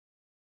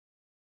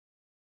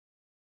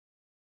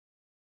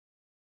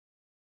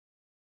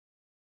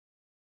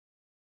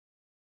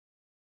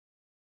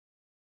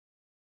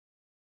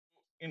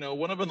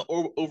one of the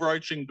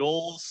overarching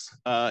goals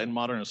in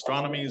modern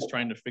astronomy is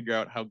trying to figure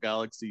out how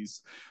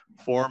galaxies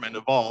form and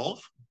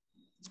evolve.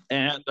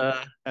 And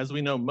as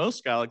we know,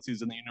 most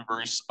galaxies in the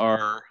universe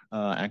are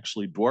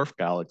actually dwarf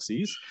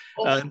galaxies.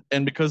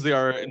 And because they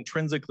are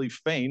intrinsically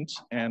faint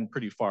and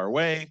pretty far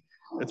away,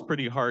 it's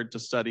pretty hard to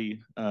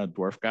study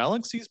dwarf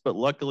galaxies. But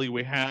luckily,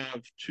 we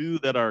have two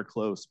that are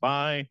close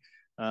by.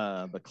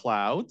 The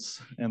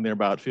clouds, and they're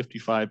about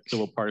 55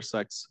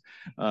 kiloparsecs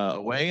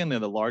away, and they're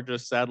the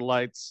largest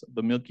satellites of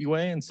the Milky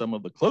Way and some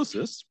of the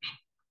closest.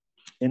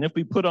 And if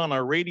we put on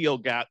our radio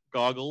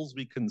goggles,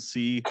 we can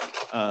see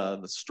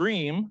the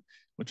stream,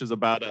 which is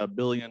about 1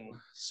 billion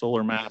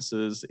solar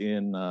masses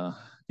in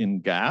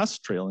gas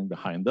trailing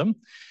behind them.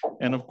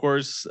 And of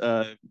course,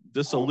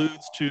 this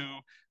alludes to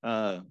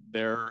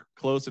their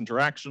close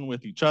interaction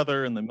with each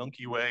other in the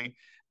Milky Way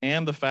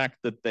and the fact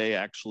that they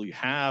actually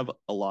have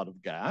a lot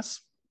of gas.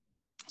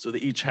 So they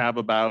each have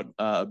about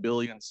 1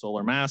 billion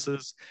solar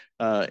masses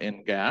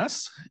in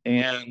gas.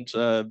 And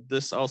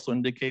this also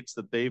indicates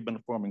that they've been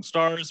forming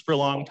stars for a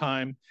long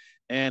time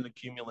and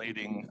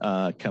accumulating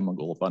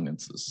chemical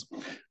abundances.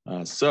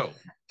 So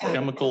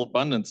chemical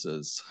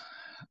abundances.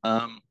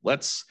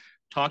 Let's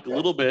talk a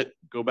little bit,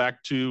 go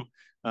back to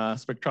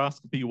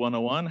spectroscopy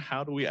 101.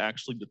 How do we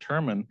actually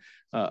determine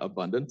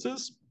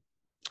abundances?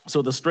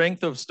 So the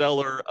strength of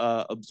stellar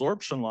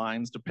absorption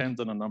lines depends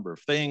on a number of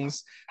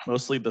things,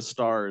 mostly the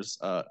star's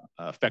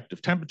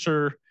effective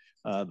temperature,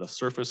 the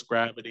surface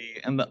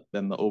gravity, and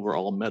then the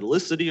overall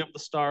metallicity of the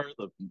star,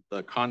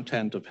 the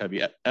content of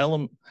heavy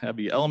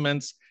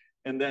elements,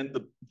 and then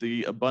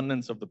the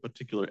abundance of the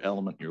particular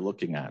element you're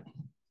looking at.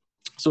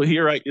 So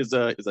here is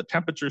a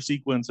temperature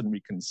sequence, and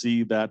we can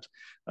see that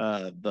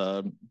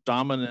the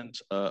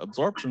dominant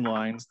absorption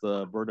lines,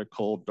 the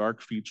vertical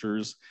dark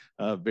features,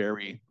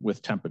 vary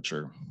with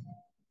temperature.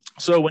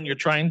 So when you're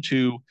trying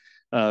to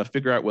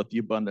figure out what the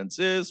abundance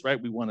is,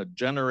 right, we want to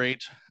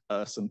generate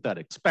a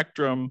synthetic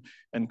spectrum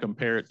and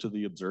compare it to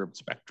the observed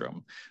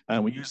spectrum.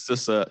 And we use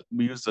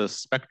a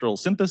spectral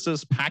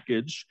synthesis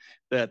package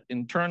that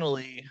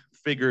internally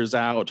figures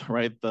out,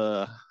 right,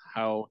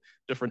 how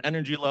different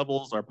energy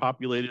levels are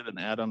populated in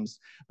atoms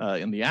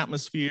in the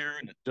atmosphere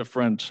and at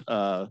different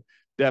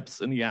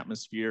depths in the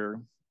atmosphere.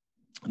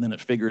 And then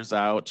it figures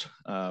out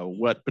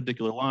what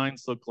particular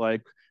lines look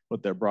like,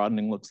 what their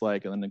broadening looks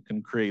like, and then it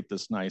can create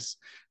this nice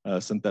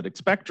synthetic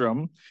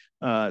spectrum.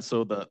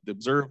 So the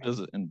observed is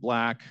in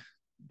black,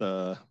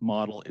 the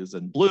model is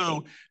in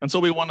blue. And so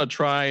we want to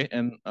try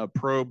and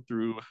probe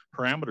through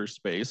parameter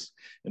space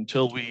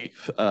until we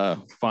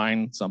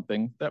find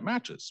something that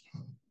matches.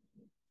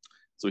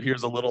 So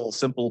here's a little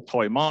simple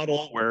toy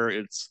model where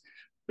it's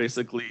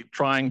basically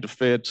trying to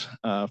fit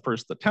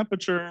first the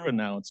temperature, and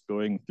now it's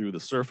going through the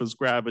surface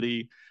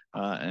gravity,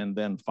 and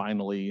then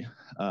finally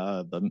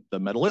the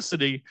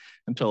metallicity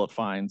until it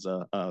finds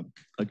a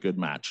good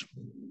match.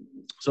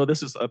 So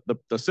this is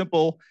the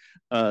simple,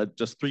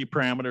 just 3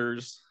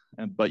 parameters,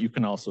 but you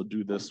can also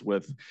do this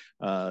with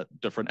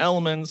different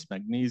elements,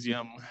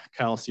 magnesium,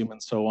 calcium,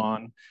 and so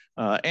on.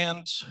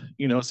 And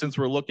since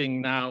we're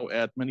looking now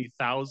at many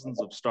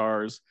thousands of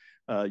stars,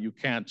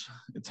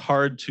 it's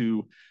hard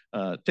to,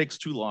 takes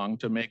too long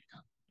to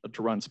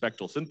run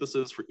spectral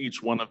synthesis for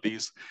each one of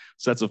these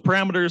sets of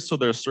parameters. So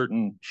there are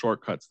certain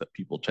shortcuts that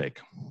people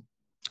take.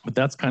 But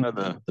that's kind of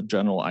the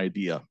general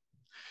idea.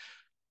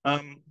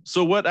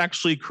 So what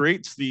actually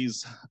creates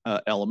these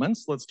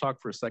elements? Let's talk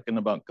for a second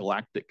about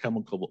galactic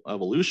chemical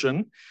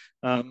evolution.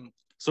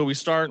 So we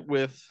start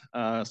with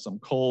some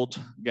cold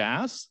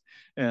gas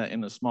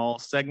in a small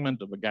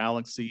segment of a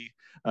galaxy.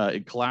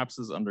 It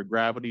collapses under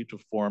gravity to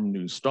form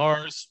new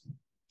stars.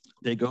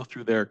 They go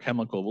through their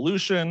chemical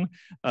evolution,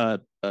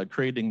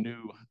 creating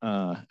new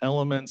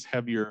elements,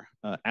 heavier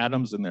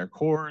atoms in their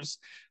cores.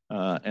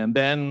 And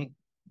then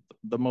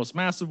the most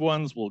massive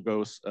ones will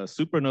go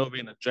supernovae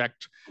and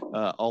eject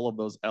all of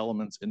those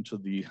elements into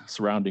the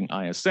surrounding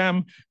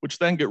ISM, which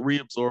then get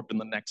reabsorbed in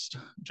the next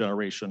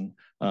generation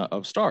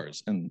of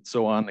stars, and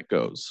so on it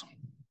goes.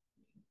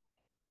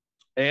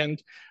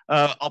 And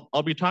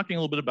I'll be talking a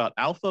little bit about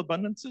alpha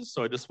abundances,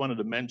 so I just wanted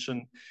to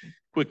mention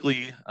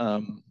quickly a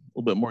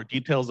little bit more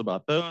details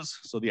about those.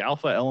 So the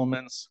alpha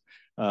elements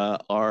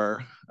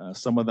are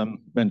some of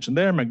them mentioned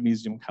there: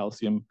 magnesium,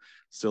 calcium,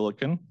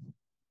 silicon.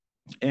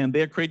 And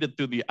they're created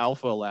through the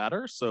alpha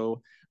ladder.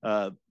 So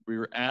we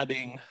were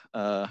adding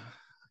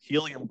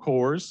helium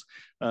cores,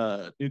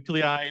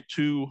 nuclei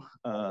to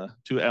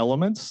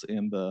elements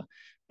in the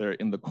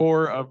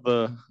core of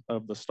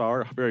the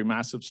star, very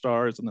massive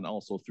stars, and then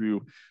also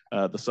through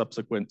the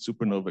subsequent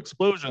supernova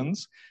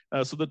explosions.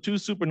 So the 2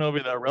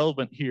 supernovae that are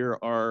relevant here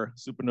are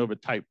supernova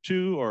type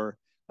 2, or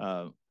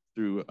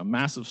through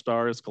massive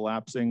stars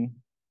collapsing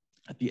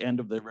at the end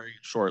of their very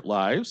short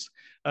lives,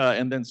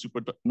 and then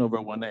supernova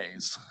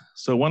 1As.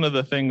 So one of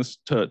the things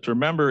to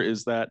remember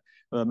is that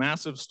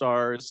massive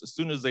stars, as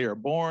soon as they are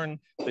born,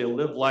 they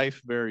live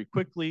life very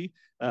quickly,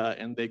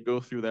 and they go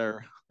through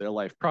their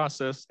life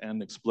process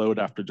and explode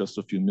after just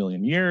a few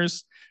million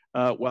years,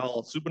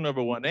 while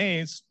supernova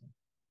 1As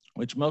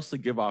which mostly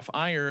give off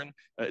iron.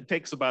 It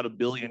takes about 1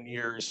 billion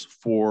years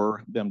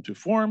for them to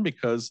form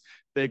because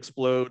they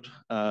explode.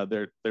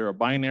 They're a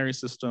binary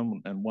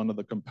system, and one of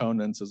the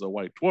components is a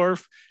white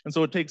dwarf. And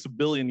so it takes 1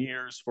 billion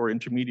years for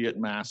intermediate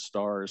mass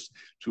stars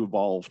to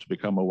evolve to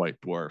become a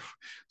white dwarf.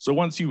 So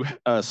once you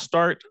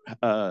start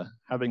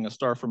having a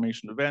star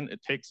formation event,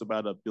 it takes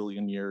about 1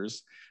 billion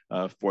years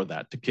for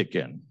that to kick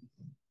in.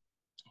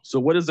 So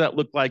what does that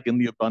look like in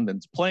the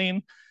abundance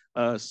plane?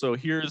 So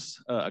here's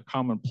a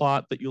common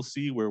plot that you'll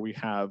see where we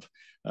have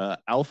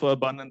alpha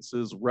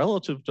abundances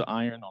relative to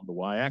iron on the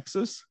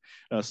y-axis.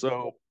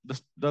 So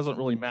this doesn't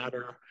really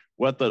matter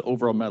what the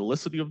overall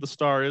metallicity of the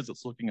star is.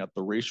 It's looking at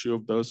the ratio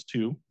of those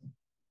two.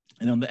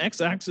 And on the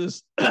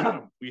x-axis,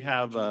 we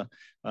have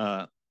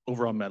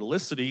overall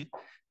metallicity,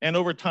 and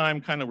over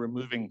time, kind of we're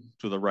moving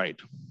to the right.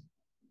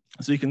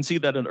 So you can see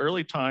that in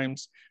early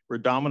times, we're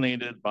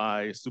dominated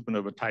by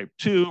supernova type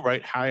 2,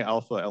 right, high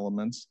alpha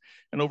elements.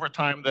 And over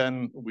time,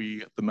 then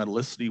the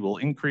metallicity will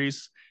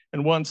increase.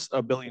 And once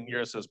 1 billion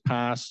years has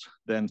passed,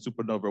 then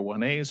supernova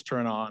 1As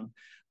turn on,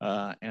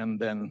 and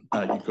then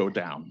you go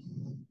down.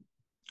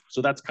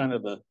 So that's kind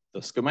of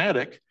the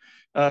schematic.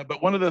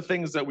 But one of the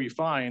things that we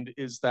find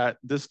is that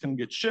this can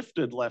get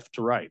shifted left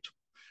to right.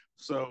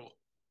 So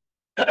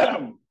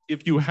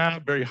if you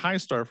have very high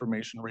star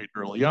formation rate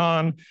early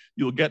on,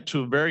 you'll get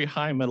to a very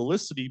high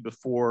metallicity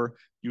before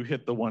you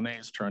hit the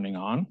 1As turning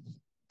on.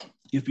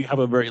 If you have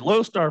a very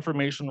low star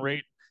formation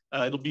rate,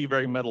 it'll be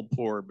very metal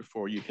poor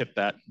before you hit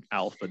that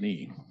alpha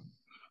E.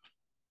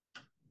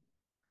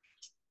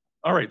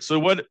 All right, so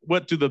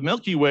what do the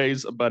Milky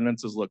Way's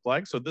abundances look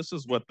like? So this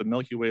is what the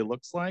Milky Way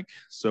looks like.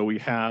 So we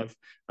have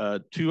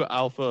 2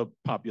 alpha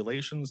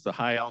populations, the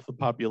high alpha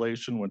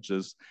population, which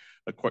is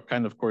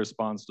kind of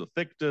corresponds to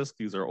thick disk.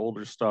 These are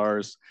older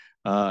stars.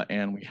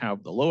 And we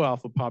have the low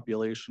alpha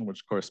population,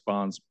 which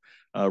corresponds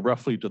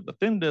roughly to the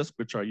thin disk,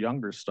 which are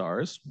younger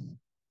stars.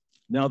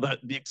 Now, the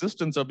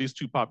existence of these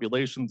 2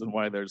 populations and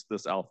why there's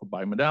this alpha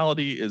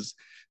bimodality is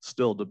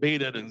still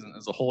debated and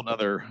is a whole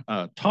other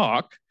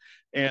talk.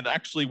 And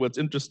actually, what's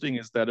interesting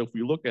is that if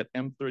we look at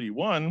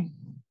M31,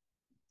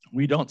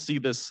 we don't see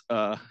this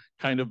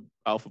kind of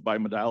alpha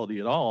bimodality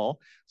at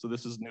all. So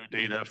this is new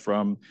data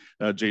from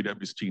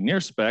JWST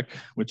NearSpec,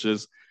 which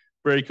is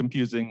very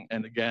confusing.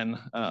 And again,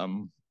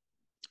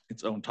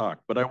 its own talk.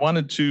 But I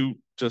wanted to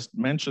just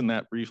mention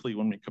that briefly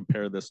when we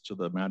compare this to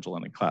the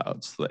Magellanic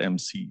Clouds, the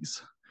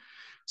MCs.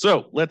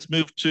 So let's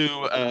move to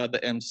the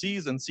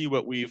MCs and see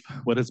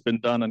what has been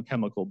done on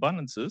chemical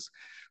abundances.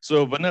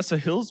 So Vanessa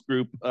Hill's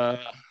group,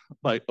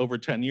 like over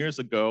 10 years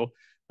ago,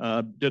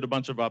 did a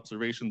bunch of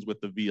observations with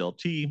the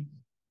VLT.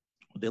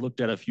 They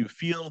looked at a few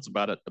fields,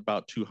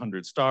 about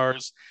 200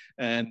 stars,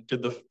 and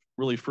did the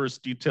really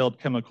first detailed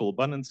chemical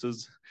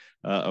abundances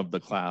of the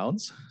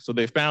clouds. So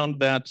they found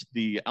that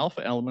the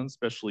alpha elements,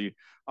 especially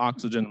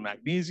oxygen and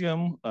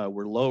magnesium,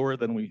 were lower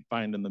than we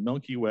find in the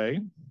Milky Way.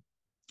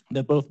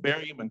 That both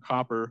barium and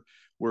copper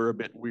were a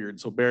bit weird.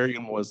 So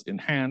barium was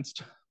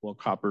enhanced while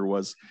copper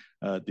was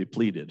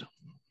depleted.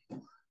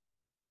 All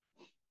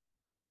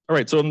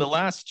right, so in the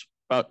last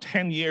about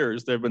 10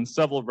 years, there have been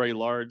several very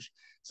large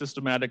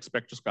systematic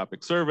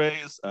spectroscopic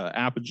surveys,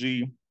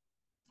 Apogee,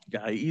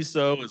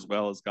 GAIA-ESO, as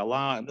well as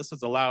GALA, and this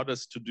has allowed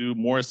us to do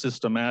more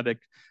systematic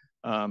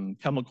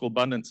chemical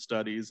abundance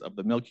studies of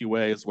the Milky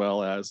Way, as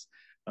well as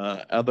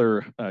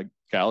other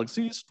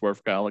galaxies,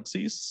 dwarf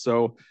galaxies.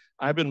 So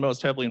I've been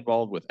most heavily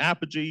involved with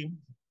Apogee.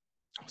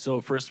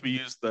 So first we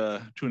used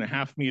the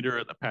 2.5 meter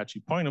at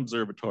Apache Point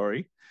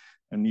Observatory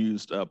and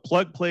used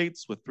plug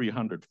plates with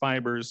 300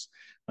 fibers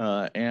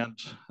and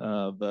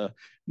the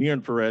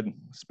near-infrared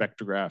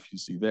spectrograph you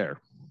see there.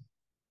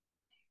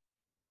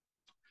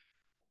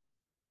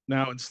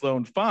 Now in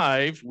Sloan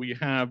 5, we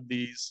have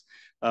these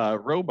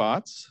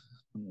robots.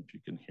 I don't know if you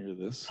can hear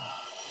this.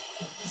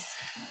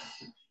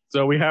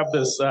 So we have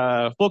this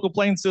focal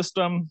plane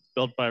system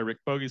built by Rick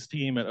Foge's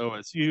team at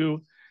OSU,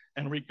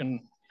 and we can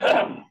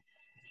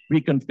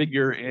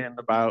reconfigure in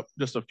about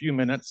just a few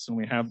minutes, and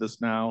we have this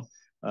now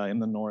in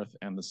the north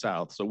and the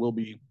south. So we'll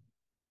be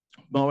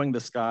mowing the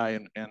sky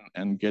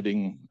and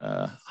getting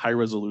high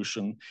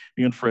resolution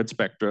infrared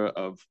spectra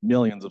of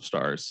millions of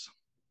stars.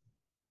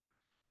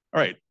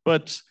 All right,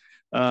 but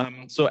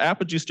so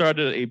Apogee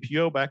started at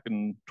APO back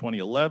in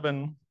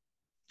 2011.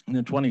 And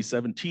in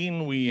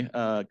 2017, we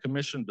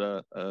commissioned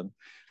a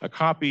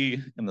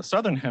copy in the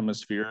Southern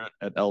Hemisphere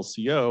at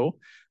LCO.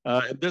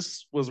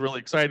 This was really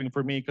exciting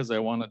for me because I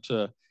wanted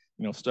to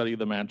study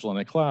the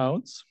Magellanic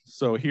Clouds.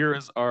 So here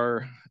is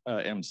our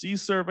MC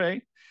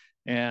survey.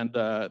 And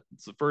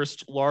it's the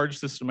first large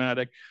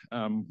systematic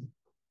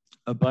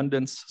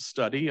abundance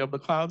study of the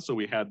clouds. So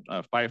we had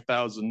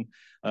 5,000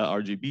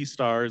 RGB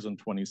stars and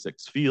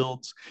 26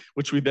 fields,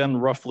 which we then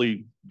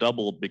roughly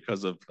doubled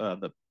because of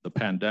the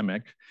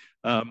pandemic.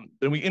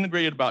 Then we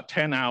integrated about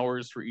 10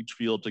 hours for each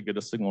field to get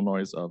a signal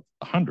noise of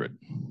 100.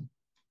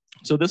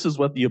 So this is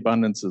what the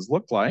abundances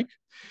look like.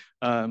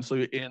 So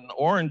in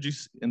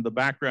orange, in the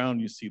background,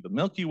 you see the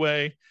Milky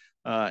Way.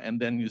 And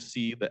then you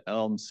see the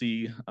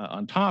LMC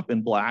on top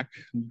in black.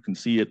 You can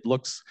see it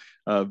looks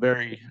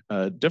very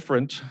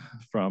different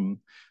from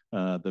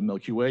the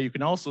Milky Way. You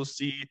can also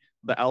see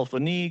the alpha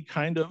Ni,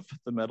 kind of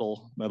the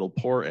metal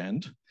poor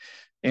end.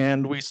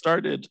 And we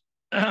started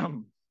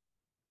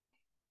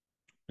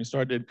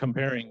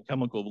comparing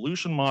chemical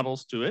evolution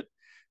models to it.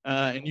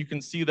 And you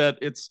can see that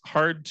it's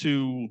hard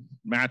to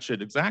match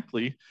it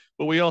exactly,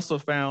 but we also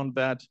found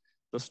that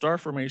the star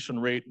formation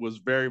rate was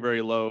very,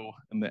 very low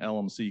in the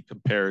LMC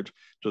compared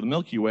to the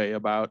Milky Way,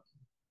 about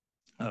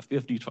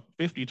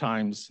 50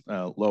 times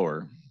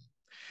lower.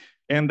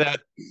 And that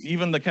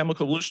even the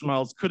chemical evolution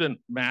models couldn't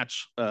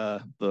match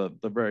the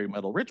very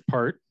metal-rich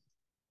part.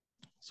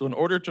 So in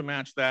order to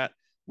match that,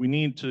 we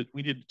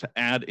needed to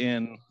add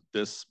in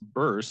this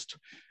burst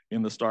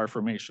in the star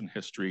formation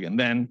history. And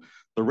then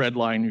the red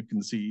line you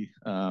can see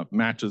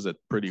matches it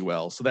pretty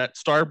well. So that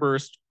star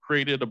burst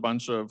created a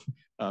bunch of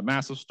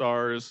massive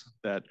stars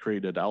that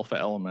created alpha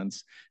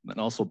elements and then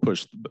also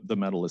pushed the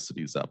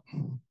metallicities up.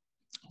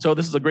 So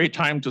this is a great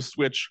time to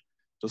switch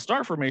to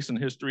star formation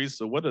histories.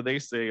 So what do they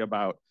say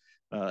about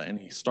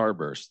any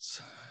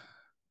starbursts?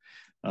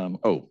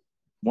 Oh,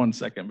 1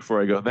 second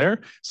before I go there.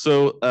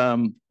 So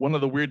one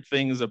of the weird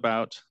things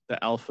about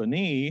the alpha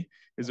Ni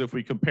is if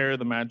we compare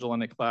the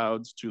Magellanic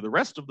Clouds to the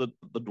rest of the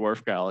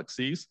dwarf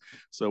galaxies,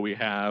 so we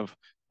have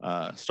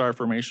star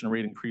formation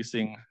rate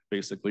increasing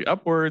basically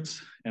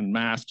upwards and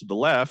mass to the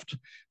left,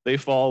 they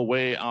fall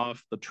way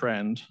off the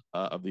trend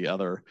of the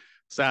other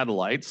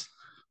satellites.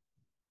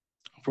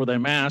 For their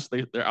mass,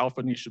 their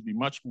alpha Ni should be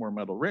much more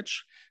metal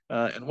rich.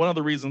 And one of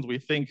the reasons we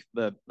think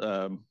that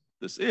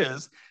this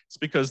is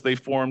because they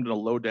formed in a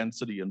low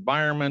density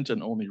environment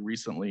and only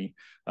recently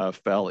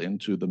fell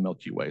into the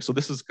Milky Way. So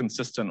this is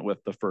consistent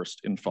with the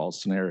first infall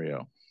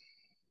scenario.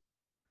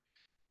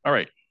 All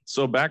right,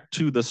 so back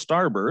to the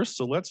starburst.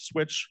 So let's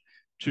switch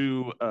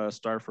to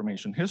star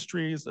formation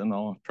histories, and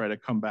I'll try to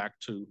come back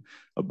to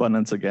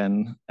abundance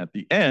again at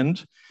the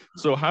end.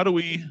 So how do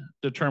we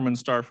determine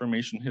star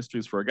formation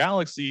histories for a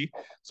galaxy?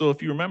 So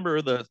if you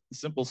remember, the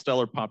simple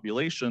stellar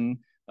population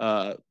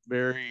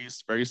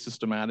varies very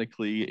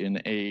systematically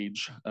in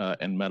age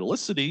and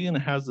metallicity, and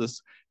it has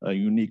this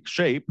unique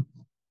shape.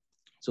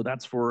 So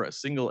that's for a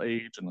single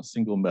age and a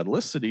single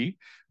metallicity.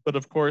 But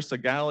of course, a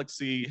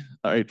galaxy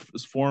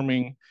is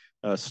forming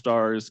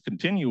stars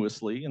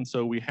continuously, and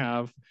so we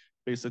have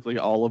basically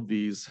all of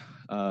these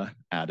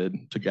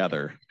added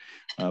together.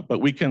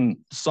 But we can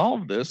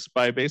solve this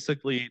by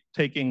basically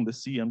taking the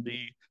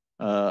CMD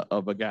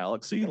of a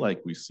galaxy,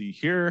 like we see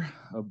here,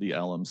 of the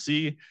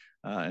LMC,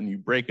 and you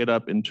break it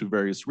up into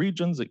various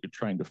regions that you're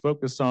trying to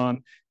focus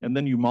on, and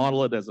then you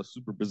model it as a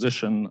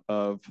superposition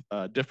of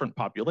different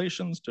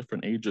populations,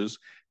 different ages,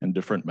 and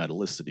different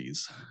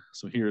metallicities.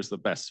 So here's the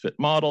best fit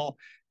model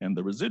and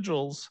the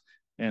residuals,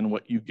 and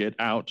what you get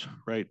out,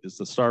 right, is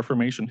the star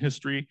formation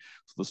history,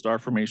 so the star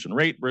formation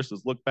rate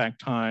versus look back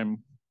time,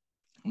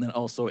 and then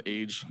also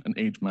age and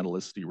age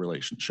metallicity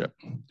relationship.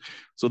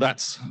 So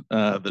that's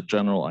the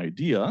general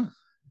idea.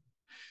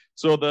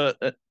 So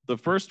the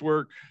first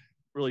work,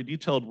 really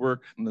detailed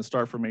work in the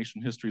star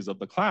formation histories of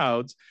the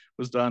clouds,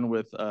 was done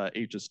with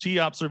HST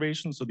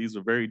observations. So these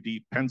are very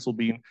deep pencil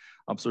beam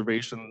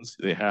observations.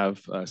 They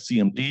have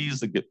CMDs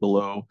that get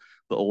below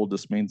the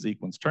oldest main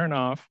sequence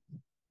turnoff.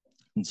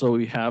 And so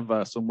we have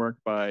some work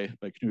by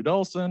Knut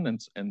Olsen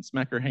and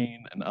Smeckerhain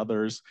and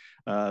others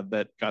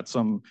that got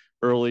some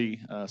early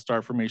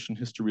star formation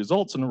history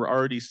results, and we're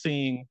already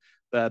seeing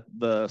that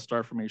the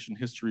star formation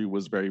history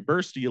was very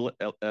bursty,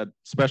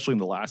 especially in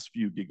the last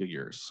few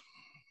gigayears.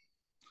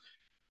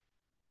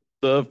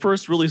 The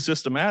first really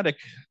systematic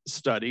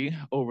study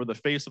over the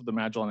face of the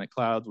Magellanic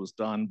Clouds was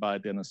done by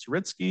Dennis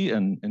Saritsky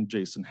and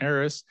Jason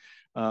Harris.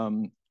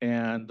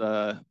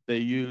 They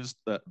used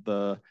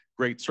the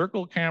Great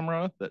Circle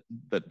camera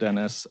that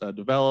Dennis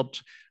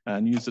developed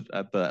and used it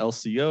at the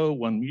LCO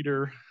 1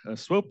 meter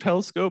swope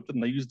telescope.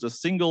 And they used a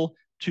single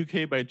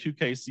 2K by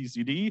 2K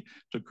CCD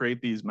to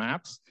create these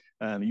maps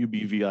and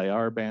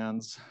UBVIR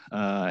bands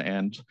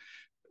and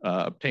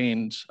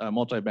obtained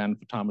multi-band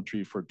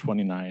photometry for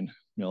 29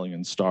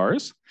 million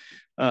stars.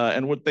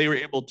 And what they were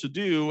able to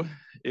do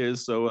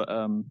is,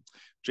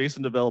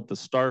 Jason developed the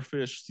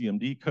Starfish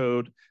CMD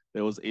code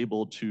that was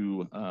able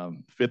to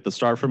fit the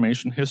star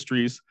formation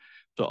histories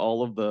to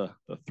all of the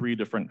 3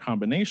 different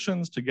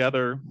combinations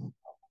together.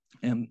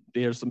 And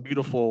there's some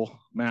beautiful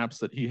maps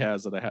that he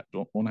has that I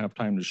won't have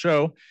time to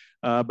show,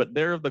 but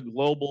they're the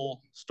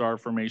global star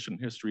formation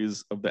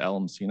histories of the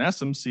LMC and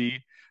SMC.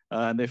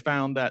 And they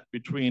found that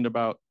between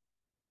about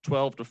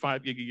 12 to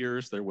 5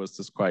 gigayears, there was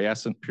this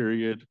quiescent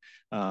period.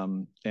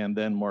 And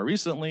then more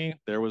recently,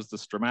 there was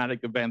this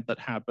dramatic event that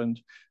happened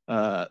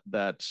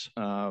that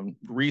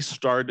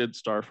restarted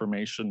star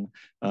formation,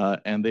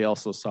 and they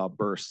also saw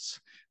bursts,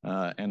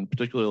 and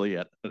particularly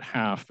at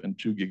 0.5 and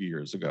 2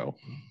 gigayears ago.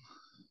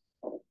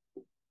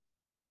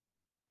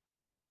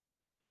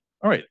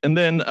 All right, and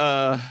then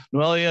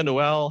Noelia,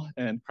 Noel,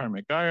 and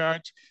Carmen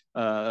Gaillard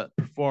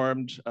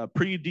performed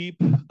pretty deep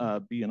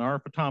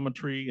BNR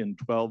photometry in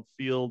 12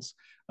 fields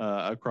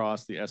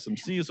across the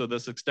SMC. So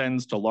this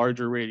extends to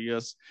larger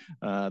radius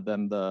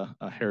than the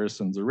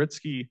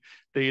Harrison-Zariski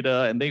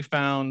data. And they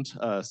found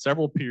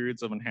several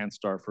periods of enhanced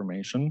star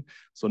formation.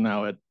 So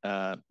now at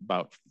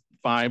about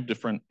 5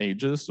 different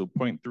ages, so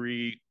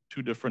 0.3,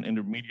 2 different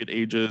intermediate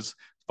ages,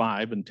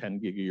 5 and 10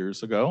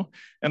 gigayears ago.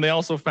 And they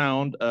also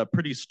found a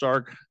pretty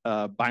stark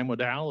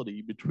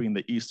bimodality between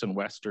the east and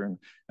western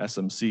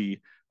SMC,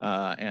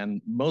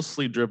 and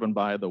mostly driven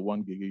by the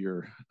 1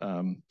 gigayear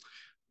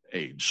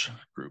age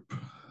group.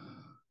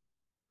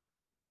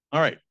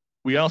 All right,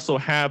 we also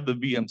have the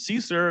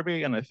VMC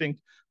survey, and I think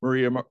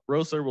Maria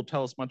Rosa will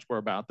tell us much more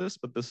about this,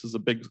 but this is a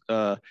big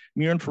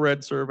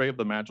near-infrared survey of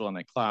the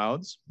Magellanic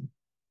Clouds.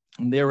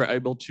 And they were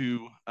able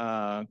to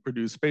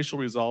produce spatial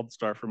resolved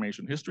star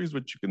formation histories,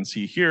 which you can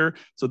see here.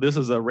 So this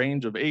is a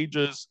range of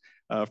ages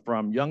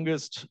from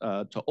youngest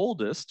to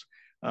oldest.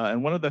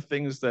 And one of the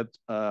things that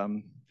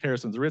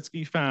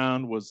Harrison-Zariski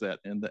found was that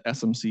in the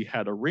SMC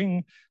had a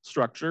ring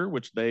structure,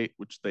 which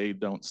they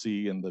don't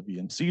see in the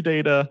VMC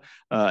data.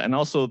 And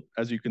also,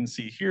 as you can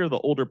see here, the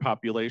older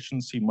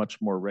populations seem much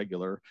more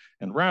regular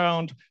and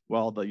round,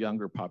 while the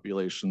younger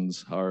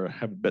populations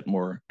have a bit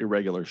more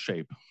irregular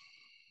shape.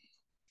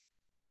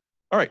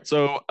 All right,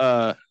 so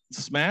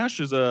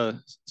SMASH is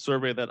a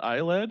survey that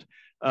I led,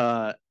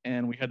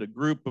 and we had a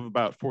group of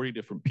about 40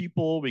 different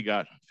people. We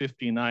got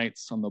 50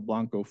 nights on the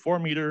Blanco 4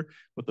 meter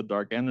with the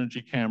dark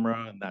energy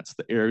camera, and that's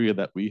the area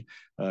that we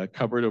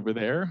covered over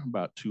there,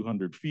 about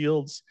 200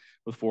 fields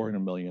with 400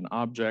 million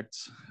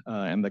objects.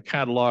 And the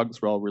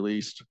catalogs were all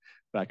released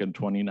back in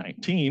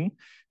 2019.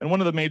 And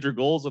one of the major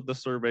goals of the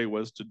survey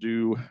was to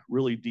do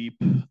really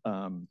deep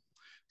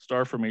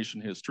star formation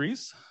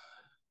histories.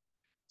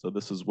 So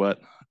this is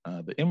what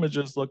the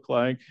images look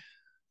like.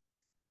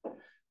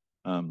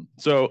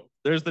 So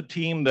there's the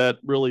team that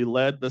really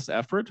led this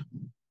effort.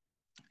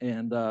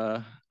 And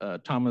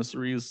Thomas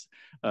Rees,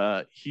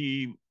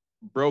 he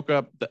broke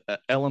up the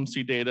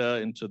LMC data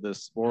into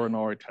this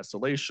Voronoi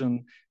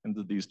tessellation,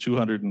 into these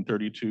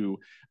 232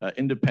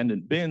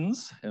 independent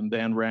bins, and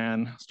then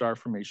ran star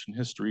formation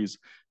histories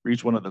for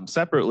each one of them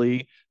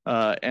separately.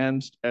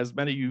 And as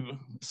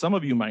some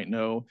of you might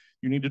know,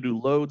 you need to do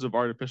loads of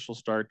artificial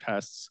star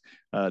tests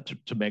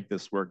to make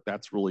this work.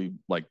 That's really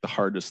like the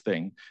hardest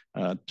thing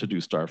to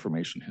do star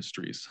formation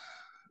histories.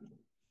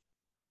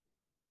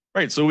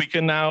 Right, so we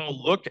can now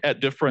look at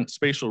different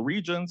spatial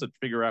regions and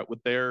figure out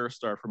what their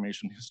star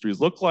formation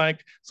histories look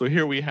like. So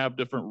here we have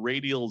different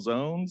radial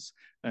zones.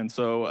 And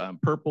so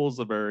purple is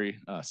the very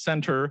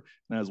center.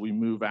 And as we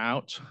move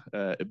out,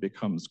 it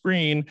becomes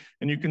green.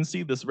 And you can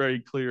see this very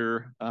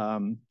clear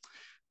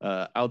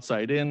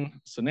outside-in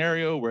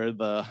scenario where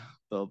the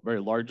very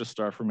largest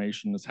star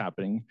formation is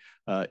happening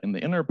in the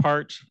inner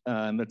part.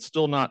 And it's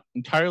still not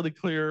entirely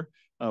clear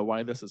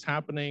why this is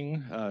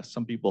happening.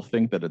 Some people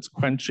think that it's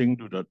quenching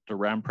due to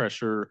ram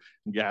pressure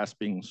and gas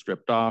being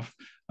stripped off.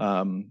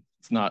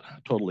 It's not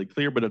totally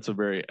clear, but it's a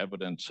very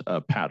evident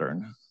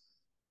pattern.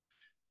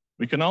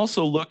 We can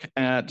also look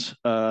at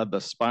the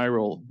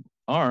spiral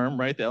arm,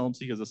 right? The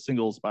LMC has a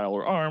single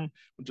spiral arm,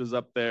 which is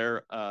up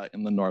there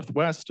in the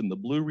northwest in the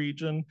blue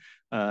region.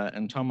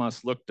 And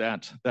Thomas looked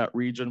at that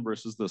region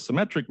versus the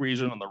symmetric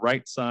region on the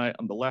right side,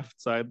 on the left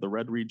side, the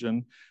red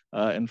region,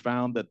 and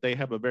found that they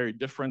have a very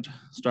different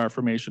star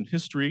formation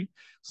history.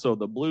 So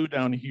the blue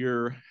down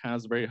here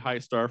has a very high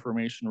star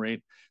formation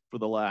rate for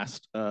the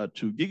last 2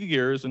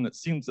 gigayears, and it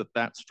seems that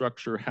that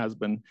structure has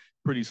been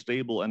pretty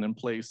stable and in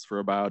place for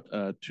about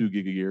 2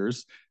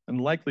 gigayears,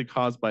 and likely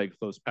caused by a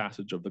close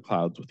passage of the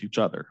clouds with each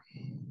other.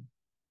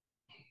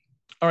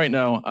 All right,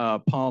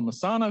 now Paul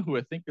Masana, who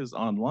I think is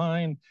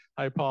online.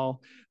 Hi,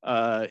 Paul.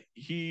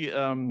 He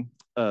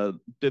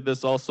did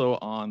this also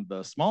on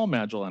the small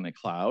Magellanic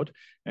Cloud,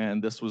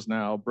 and this was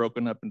now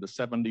broken up into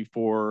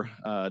 74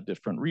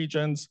 different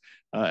regions.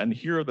 And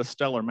here are the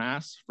stellar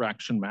mass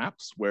fraction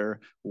maps where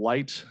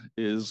light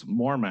is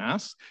more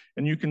mass.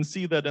 And you can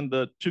see that in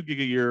the 2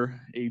 gigayear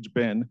age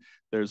bin,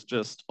 there's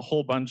just a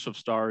whole bunch of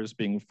stars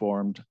being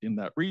formed in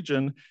that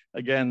region,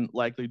 again,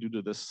 likely due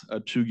to this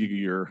 2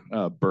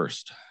 gigayear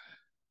burst.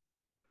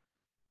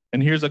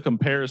 And here's a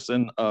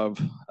comparison of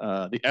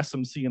the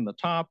SMC in the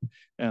top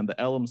and the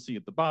LMC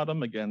at the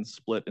bottom, again,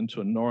 split into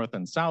a north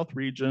and south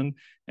region.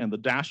 And the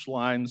dashed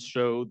lines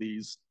show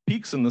these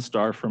peaks in the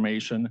star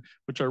formation,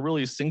 which are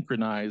really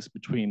synchronized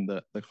between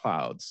the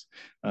clouds.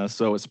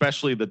 So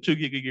especially the 2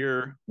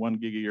 gigayear, 1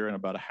 gigayear, and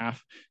about a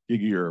half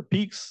gigayear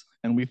peaks.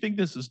 And we think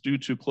this is due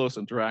to close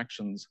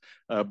interactions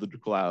of the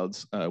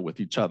clouds with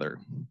each other.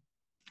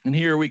 And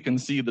here we can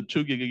see the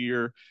 2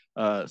 gigayear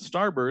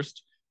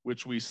starburst,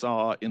 which we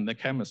saw in the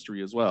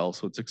chemistry as well.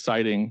 So it's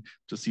exciting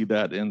to see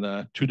that in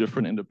the 2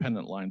 different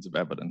independent lines of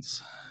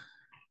evidence.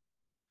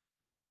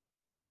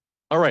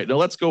 All right, now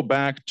let's go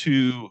back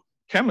to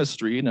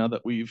chemistry now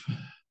that we've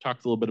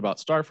talked a little bit about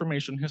star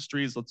formation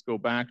histories. Let's go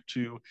back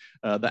to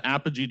the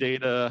apogee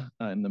data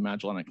in the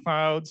Magellanic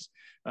Clouds.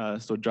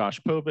 So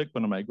Josh Povik,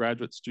 one of my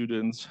graduate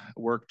students,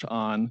 worked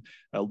on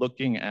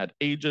looking at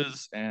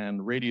ages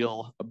and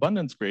radial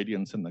abundance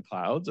gradients in the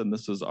clouds. And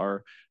this is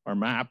our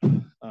map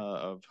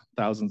of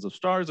thousands of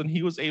stars. And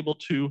he was able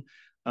to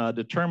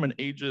determine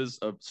ages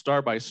of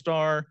star by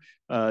star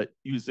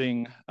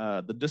using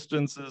the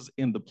distances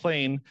in the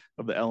plane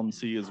of the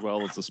LMC, as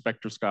well as the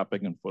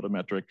spectroscopic and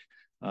photometric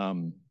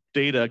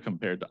data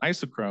compared to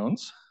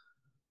isochrones.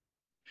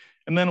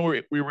 And then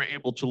we were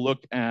able to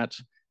look at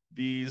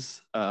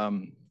these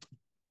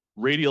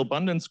radial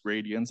abundance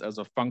gradients as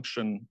a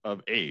function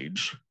of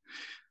age.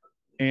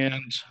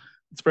 And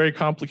it's very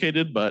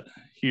complicated, but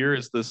here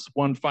is this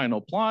one final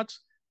plot.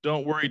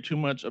 Don't worry too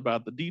much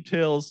about the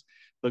details.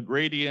 The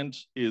gradient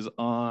is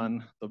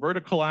on the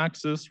vertical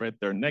axis, right?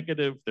 They're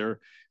negative, they're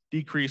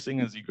decreasing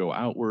as you go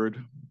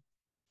outward.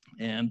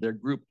 And they're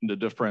grouped into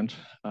different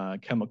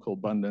chemical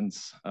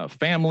abundance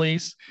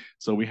families.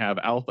 So we have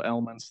alpha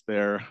elements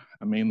there,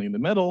 mainly in the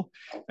middle.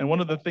 And one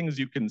of the things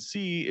you can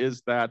see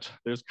is that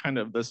there's kind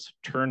of this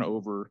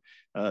turnover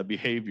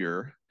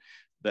behavior,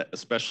 that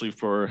especially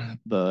for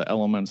the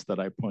elements that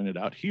I pointed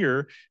out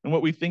here. And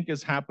what we think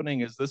is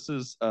happening is this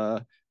is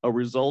a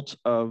result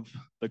of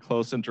the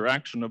close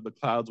interaction of the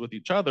clouds with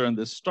each other and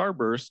this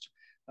starburst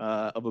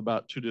of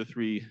about 2 to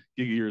 3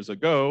 gigayears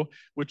ago,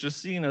 which is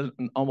seen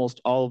in almost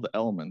all of the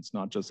elements,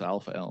 not just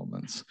alpha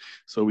elements.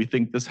 So we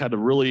think this had a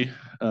really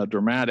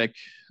dramatic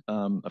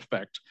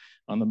effect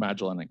on the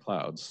Magellanic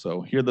Clouds.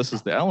 So here, this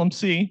is the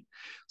LMC.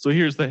 So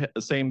here's the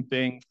same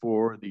thing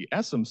for the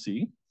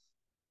SMC.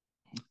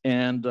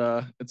 And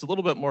it's a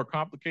little bit more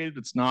complicated.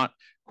 It's not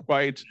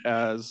quite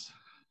as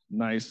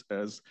nice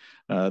as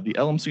the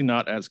LMC,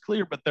 not as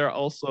clear, but there are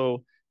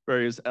also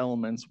various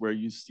elements where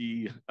you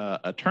see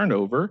a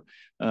turnover.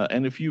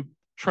 And if you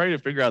try to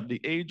figure out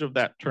the age of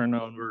that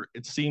turnover,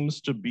 it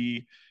seems to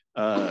be,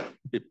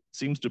 it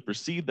seems to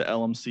precede the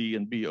LMC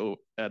and be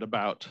at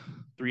about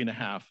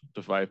 3.5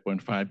 to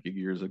 5.5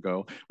 gigayears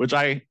ago, which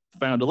I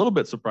found a little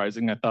bit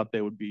surprising. I thought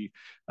they would be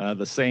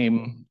the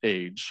same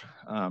age,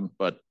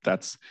 but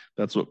that's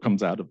what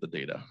comes out of the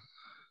data.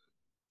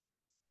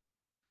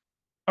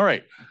 All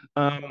right,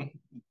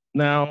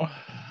 now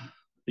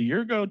a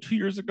year ago, 2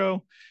 years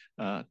ago,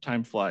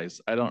 time flies.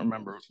 I don't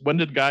remember. When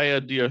did Gaia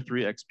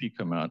DR3 XP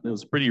come out? It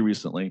was pretty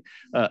recently.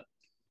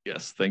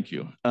 Yes, thank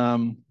you.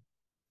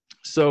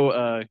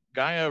 So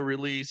Gaia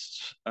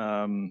released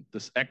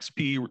this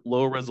XP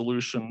low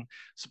resolution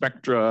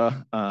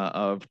spectra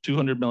of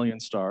 200 million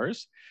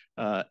stars.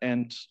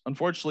 And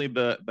unfortunately,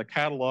 the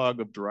catalog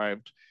of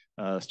derived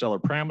stellar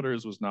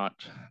parameters was not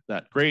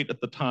that great at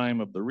the time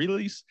of the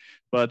release,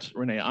 but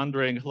Rene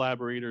Andre and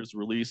collaborators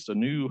released a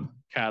new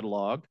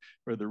catalog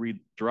where they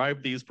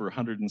derived these for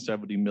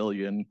 170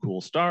 million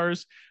cool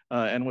stars.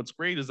 And what's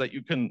great is that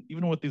you can,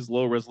 even with these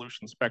low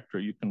resolution spectra,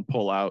 you can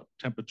pull out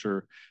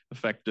temperature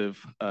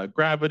effective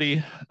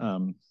gravity,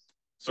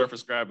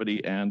 surface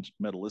gravity, and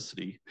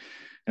metallicity.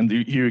 And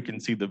here you can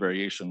see the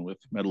variation with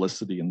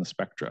metallicity in the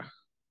spectra.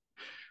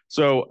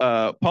 So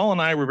Paul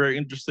and I were very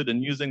interested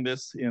in using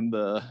this in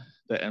the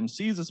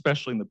MCs,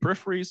 especially in the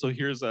periphery. So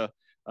here's a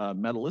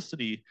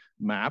metallicity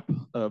map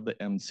of the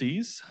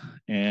MCs.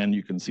 And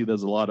you can see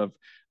there's a lot of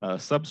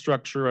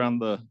substructure around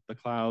the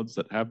clouds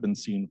that have been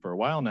seen for a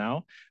while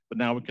now. But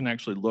now we can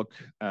actually look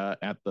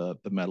at the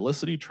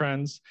metallicity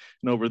trends.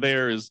 And over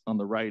there is, on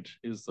the right,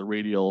 is the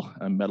radial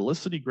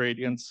metallicity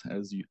gradients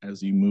as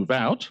you move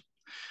out.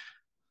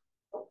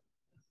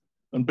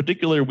 In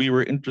particular, we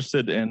were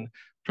interested in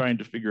trying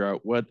to figure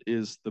out what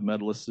is the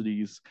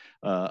metallicities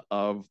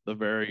of the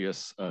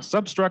various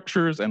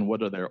substructures and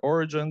what are their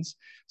origins.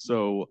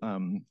 So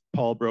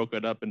Paul broke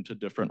it up into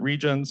different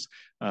regions,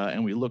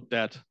 and we looked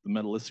at the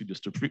metallicity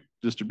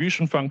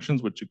distribution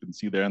functions, which you can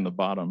see there in the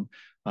bottom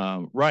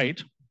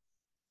right.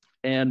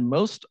 And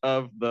most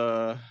of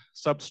the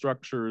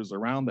substructures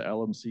around the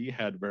LMC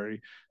had very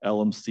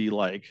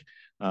LMC-like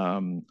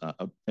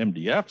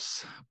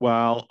MDFs,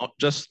 while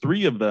just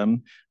 3 of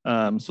them,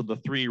 so the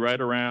 3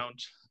 right around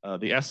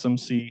the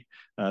SMC,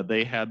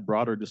 they had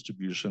broader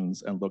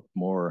distributions and looked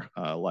more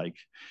like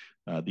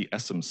the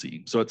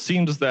SMC. So it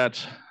seems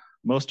that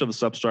most of the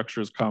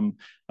substructures come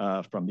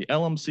from the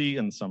LMC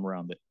and some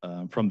around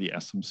from the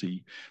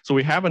SMC. So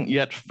we haven't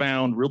yet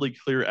found really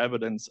clear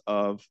evidence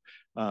of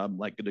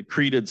like a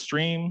decreted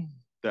stream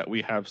that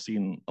we have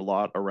seen a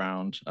lot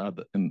around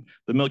in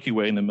the Milky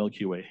Way and the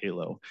Milky Way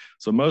halo.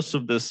 So most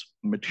of this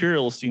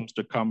material seems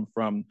to come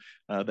from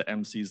the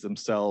MCs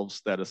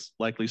themselves that is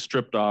likely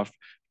stripped off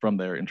from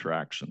their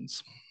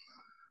interactions.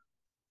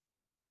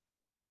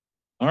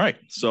 All right,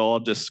 so I'll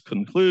just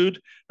conclude,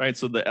 right?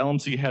 So the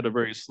LMC had a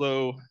very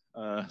slow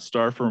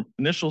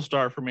initial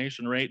star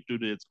formation rate due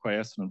to its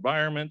quiescent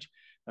environment.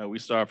 We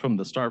saw from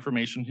the star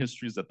formation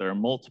histories that there are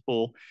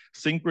multiple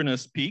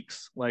synchronous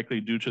peaks,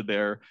 likely due to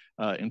their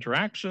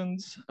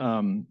interactions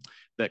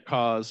that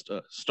caused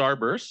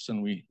starbursts,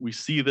 and we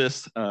see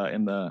this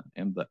in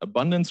the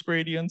abundance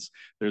gradients.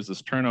 There's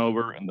this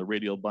turnover in the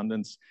radial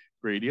abundance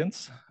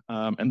gradients.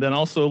 And then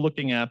also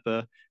looking at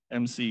the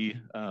MC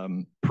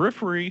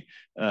periphery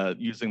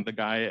using the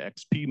Gaia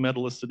XP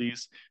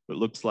metallicities, it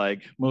looks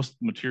like most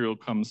material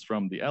comes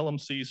from the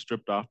LMC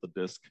stripped off the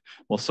disk,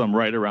 while some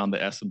right around the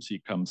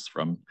SMC comes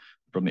from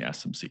the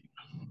SMC.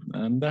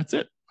 And that's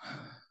it.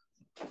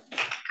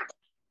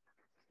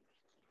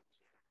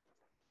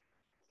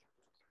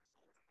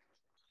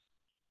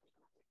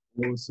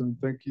 Awesome,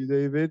 thank you,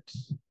 David.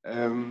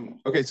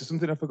 Okay, so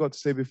something I forgot to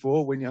say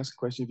before, when you ask a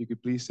question, if you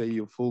could please say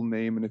your full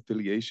name and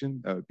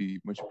affiliation, that would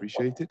be much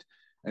appreciated.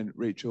 And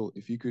Rachel,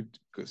 if you could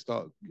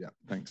start, yeah,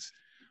 thanks.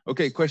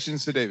 Okay,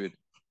 questions to David.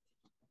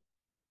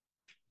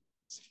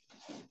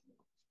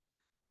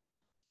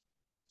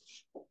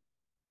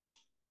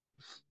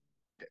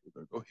 Okay, we're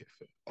gonna go here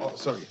first. Oh,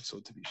 sorry, so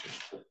Tavisha,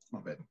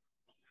 my bad.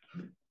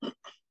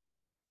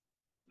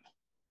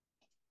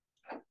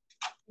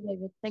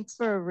 David, thanks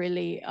for a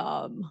really,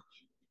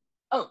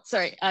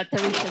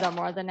 Tavisha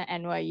more than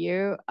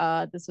NYU.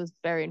 This was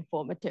very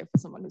informative for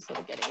someone who's sort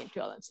of getting into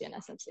LMC and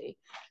SMC.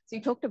 So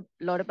you talked a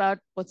lot about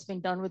what's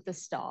been done with the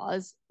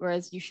stars,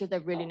 whereas you showed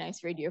that really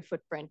nice radio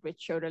footprint,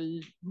 which showed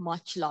a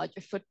much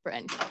larger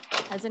footprint.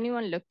 Has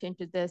anyone looked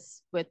into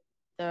this with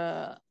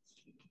the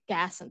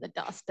gas and the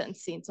dust and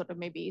seen sort of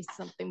maybe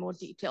something more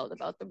detailed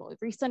about the more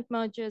recent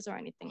mergers or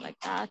anything like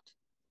that?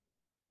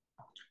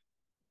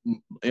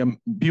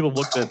 People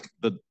looked at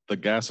the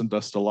gas and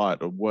dust a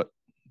lot. What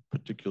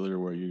particular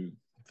were you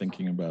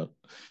thinking about?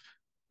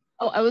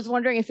 Oh, I was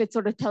wondering if it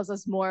sort of tells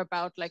us more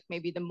about like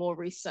maybe the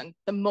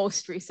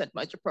most recent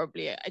merger.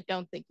 Probably, I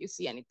don't think you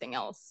see anything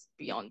else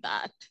beyond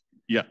that.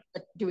 Yeah.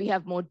 But do we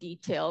have more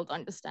detailed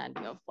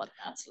understanding of what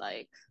that's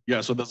like?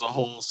 Yeah, so there's a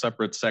whole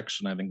separate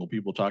section, I think, with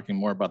people talking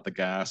more about the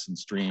gas and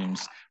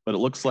streams. But it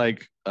looks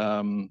like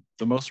the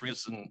most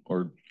recent,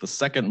 or the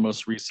second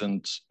most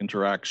recent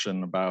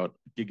interaction about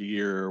gig a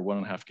year or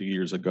 1.5 gig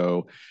years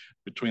ago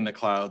between the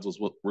clouds was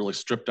what really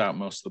stripped out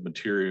most of the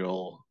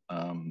material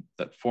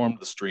that formed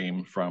the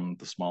stream from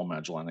the Small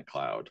Magellanic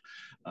Cloud.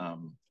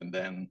 And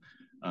then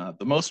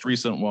the most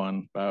recent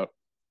one, about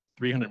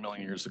 300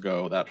 million years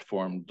ago, that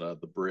formed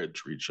the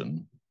bridge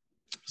region.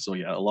 So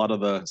yeah, a lot of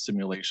the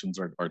simulations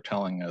are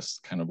telling us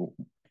kind of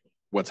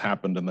what's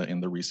happened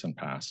in the recent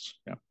past.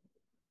 Yeah.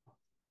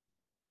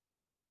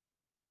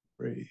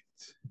 Great.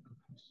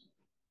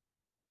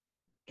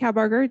 Cal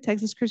Barger,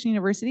 Texas Christian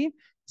University.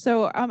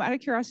 So out of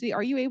curiosity,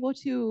 are you able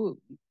to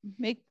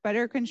make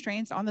better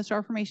constraints on the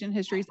star formation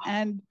histories?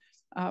 And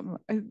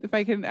if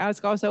I can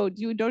ask also,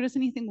 do you notice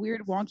anything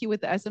weird, wonky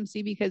with the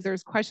SMC? Because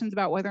there's questions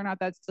about whether or not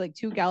that's like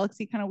two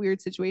galaxy kind of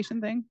weird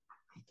situation thing.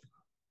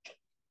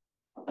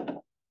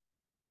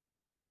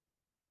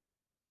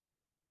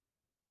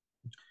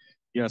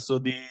 Yeah, so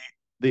the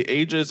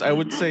ages, I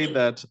would say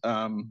that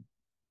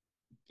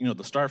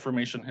the star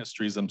formation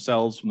histories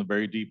themselves from the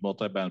very deep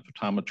multiband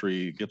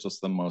photometry gives us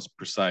the most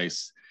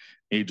precise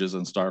ages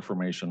and star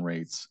formation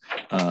rates.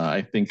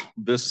 I think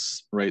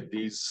these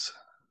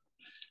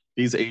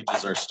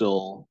ages are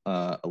still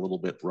a little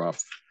bit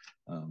rough,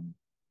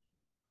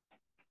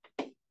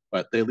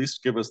 but they at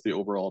least give us the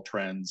overall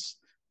trends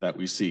that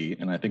we see,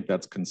 and I think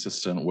that's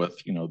consistent with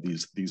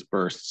these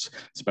bursts,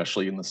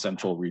 especially in the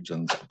central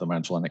regions of the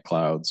Magellanic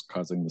Clouds,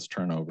 causing this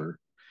turnover.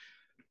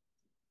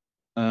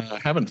 I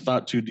haven't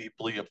thought too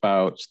deeply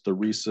about the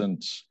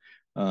recent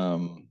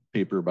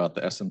paper about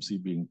the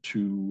SMC being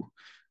two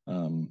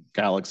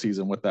galaxies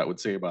and what that would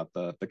say about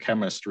the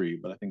chemistry,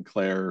 but I think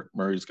Claire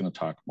Murray's going to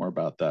talk more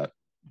about that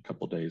in a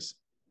couple of days.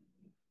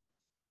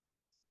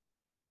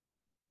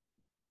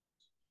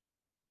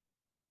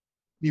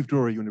 Neve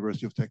Drury,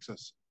 University of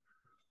Texas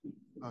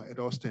at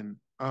Austin.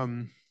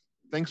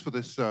 Thanks for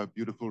this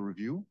beautiful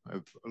review. I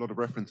have a lot of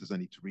references I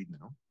need to read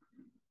now.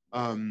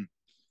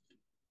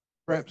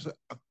 Perhaps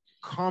a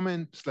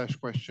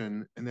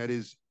comment/question, and that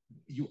is,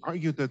 you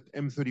argued that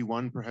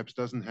M31 perhaps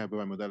doesn't have a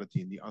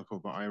bimodality in the alpha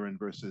over iron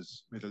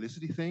versus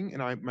metallicity thing.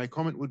 And my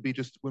comment would be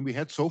just when we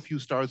had so few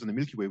stars in the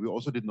Milky Way, we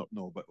also did not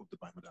know about the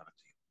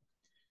bimodality.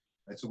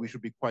 Right? So we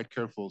should be quite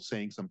careful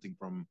saying something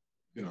from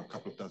a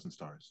couple of dozen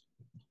stars.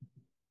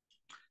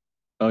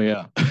 Oh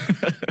yeah.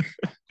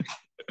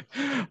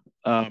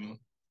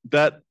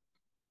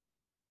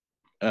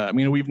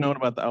 We've known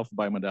about the alpha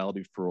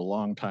bimodality for a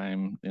long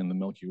time in the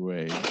Milky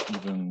Way,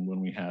 even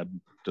when we had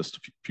just a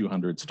few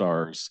hundred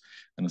stars,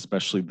 and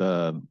especially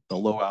the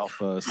low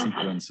alpha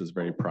sequence is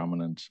very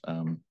prominent.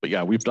 But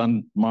yeah, we've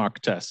done mock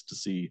tests to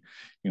see,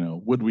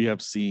 would we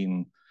have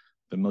seen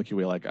the Milky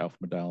Way like alpha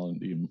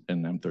modality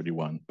in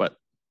M31? But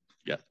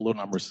yeah, low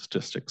number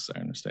statistics, I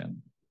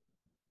understand.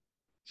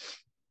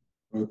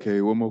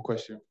 Okay, one more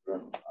question.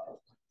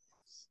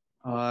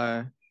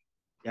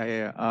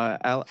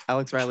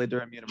 Alex Riley,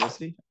 Durham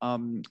University.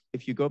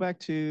 If you go back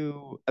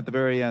to, at the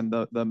very end,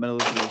 the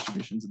metallicity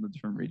distributions in the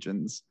different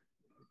regions.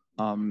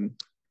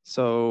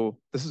 So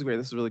this is great,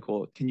 this is really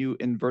cool. Can you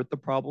invert the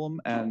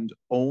problem and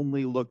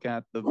only look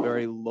at the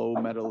very low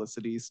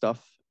metallicity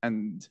stuff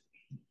and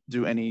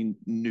do any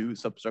new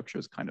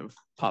substructures kind of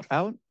pop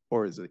out?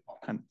 Or does it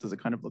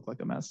kind of look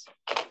like a mess?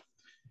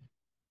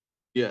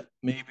 Yeah,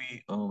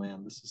 maybe. Oh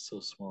man, this is so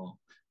small.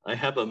 I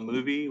have a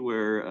movie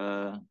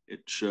where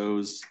it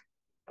shows.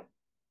 Let's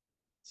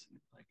see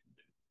if I can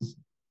do this.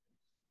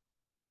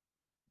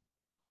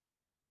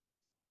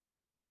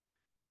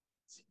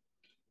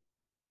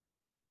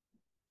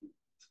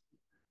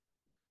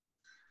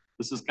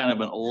 This is kind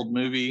of an old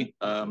movie,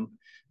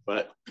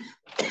 but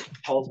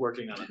Paul's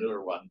working on a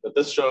newer one. But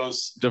this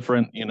shows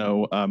different,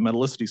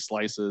 metallicity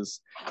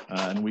slices,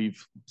 and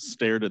we've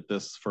stared at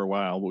this for a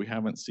while, but we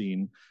haven't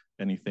seen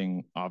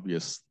anything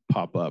obvious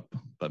pop up.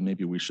 But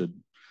maybe we should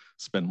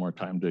spend more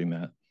time doing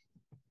that.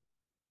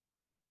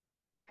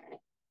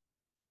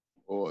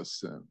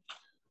 Awesome.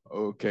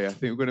 Okay, I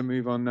think we're going to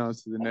move on now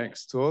to the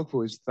next talk.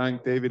 We'll just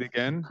thank David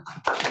again.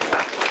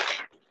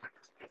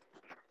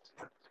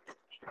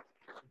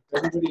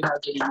 Everybody has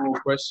any more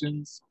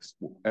questions?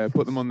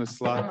 Put them on the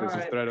Slack. There's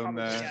a thread on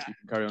there. Yeah. You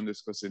can carry on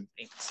discussing.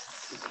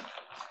 Thanks.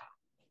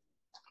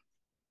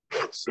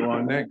 So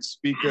our next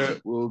speaker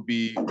will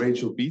be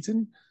Rachel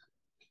Beaton,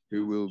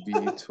 who will be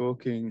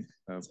talking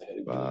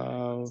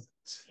about...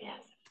 Yes,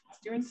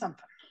 doing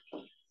something.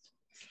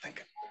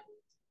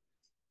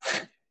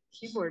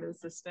 Keyboard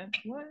assistant.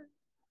 What?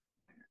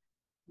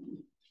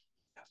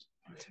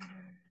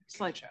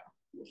 Slideshow.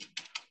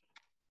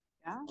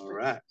 Yeah. All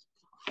right.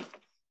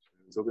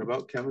 Talking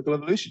about chemical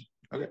evolution.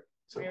 Okay.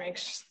 So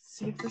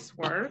see if this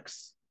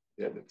works.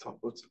 Yeah, the top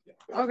button.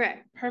 Yeah. Okay,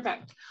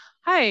 perfect.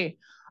 Hi.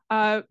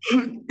 My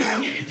name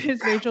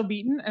is Rachel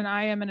Beaton, and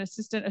I am an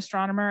assistant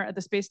astronomer at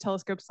the Space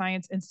Telescope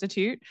Science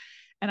Institute.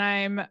 And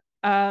I'm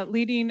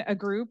leading a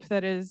group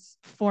that is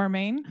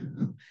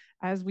forming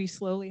as we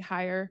slowly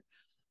hire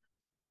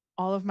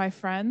all of my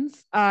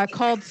friends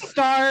called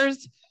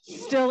Stars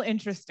Still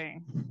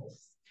Interesting.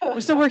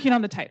 We're still working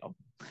on the title.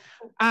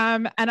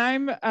 And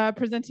I'm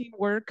presenting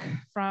work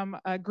from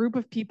a group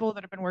of people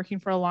that have been working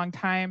for a long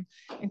time,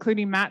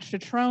 including Matt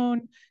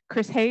Chatrone,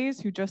 Chris Hayes,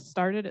 who just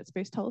started at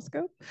Space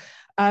Telescope,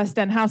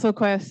 Sten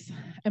Hasselquist,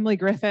 Emily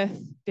Griffith,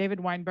 David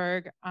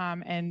Weinberg,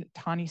 and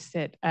Tani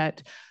Sitt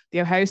at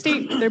The Ohio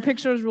State. Their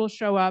pictures will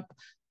show up.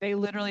 They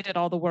literally did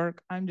all the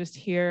work. I'm just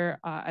here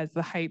as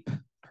the hype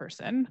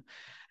person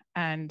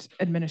and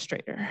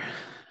administrator.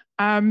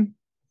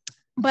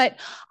 But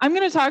I'm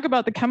going to talk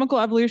about the chemical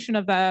evolution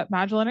of the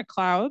Magellanic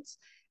Clouds,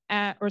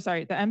 the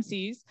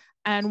MCs.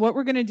 And what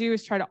we're going to do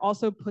is try to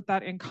also put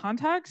that in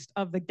context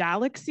of the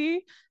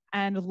galaxy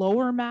and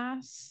lower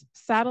mass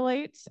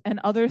satellites and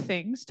other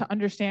things to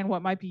understand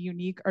what might be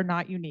unique or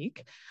not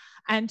unique.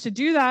 And to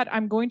do that,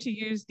 I'm going to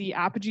use the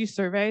Apogee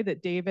survey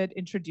that David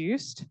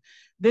introduced.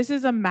 This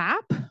is a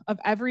map of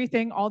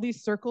everything. All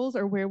these circles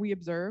are where we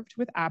observed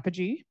with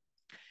Apogee.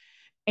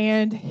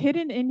 And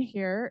hidden in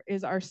here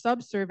is our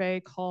sub-survey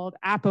called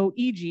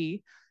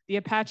APO-EG, the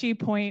Apache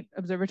Point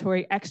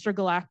Observatory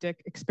Extragalactic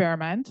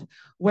Experiment,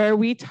 where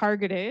we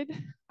targeted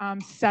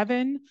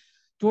 7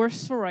 dwarf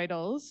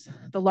spheroidals,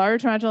 the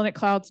Large Magellanic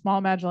Cloud,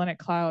 Small Magellanic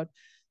Cloud,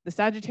 the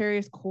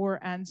Sagittarius Core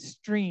and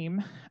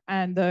Stream,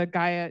 and the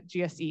Gaia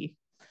GSE.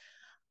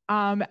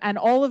 And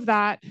all of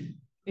that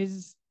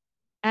is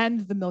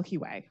and the Milky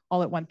Way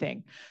all at one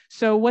thing.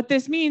 So what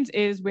this means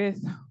is with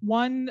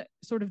one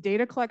sort of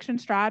data collection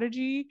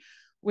strategy,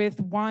 with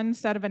one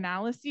set of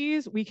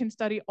analyses, we can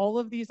study all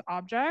of these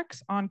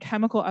objects on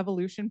chemical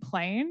evolution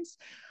planes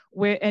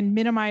and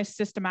minimize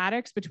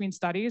systematics between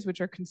studies,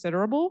 which are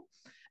considerable,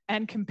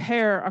 and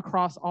compare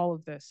across all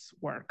of this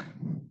work.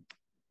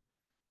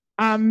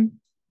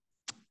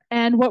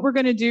 And what we're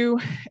going to do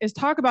is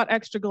talk about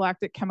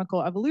extragalactic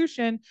chemical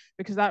evolution,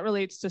 because that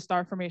relates to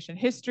star formation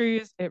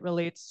histories. It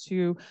relates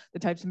to the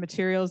types of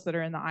materials that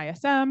are in the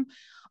ISM,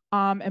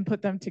 and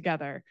put them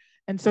together.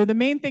 And so the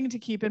main thing to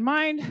keep in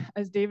mind,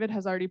 as David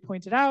has already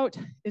pointed out,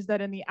 is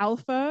that in the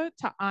alpha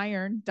to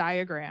iron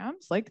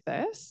diagrams like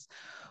this,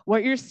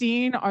 what you're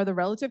seeing are the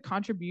relative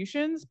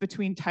contributions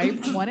between type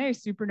 1a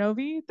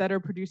supernovae that are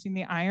producing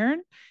the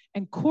iron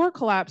and core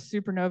collapse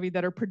supernovae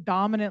that are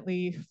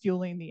predominantly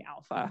fueling the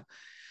alpha.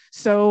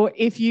 So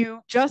if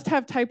you just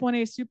have type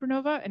 1a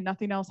supernova and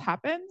nothing else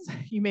happens,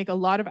 you make a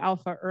lot of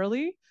alpha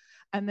early,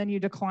 and then you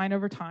decline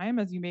over time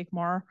as you make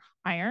more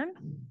iron.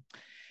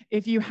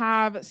 If you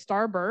have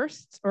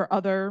starbursts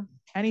or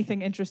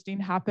anything interesting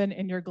happen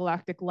in your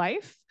galactic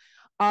life,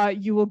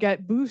 you will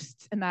get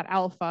boosts in that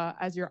alpha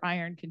as your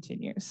iron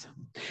continues.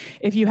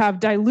 If you have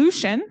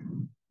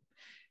dilution,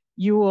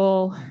 you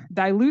will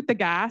dilute the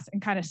gas and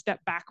kind of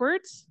step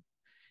backwards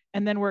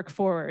and then work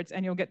forwards,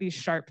 and you'll get these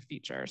sharp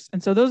features.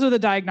 And so those are the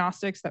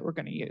diagnostics that we're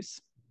going to use.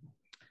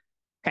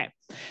 Okay.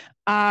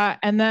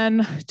 And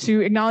then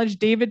to acknowledge,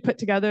 David put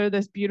together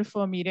this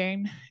beautiful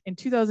meeting in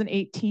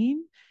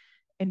 2018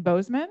 in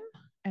Bozeman,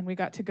 and we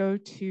got to go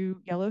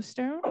to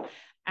Yellowstone.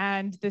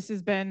 And this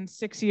has been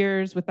 6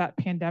 years with that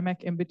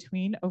pandemic in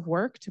between of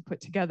work to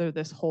put together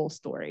this whole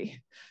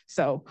story.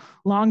 So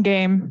long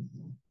game,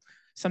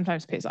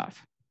 sometimes pays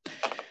off.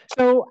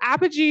 So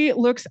Apogee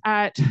looks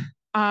at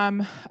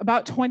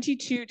about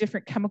 22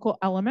 different chemical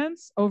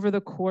elements over the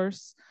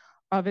course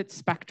of its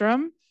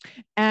spectrum.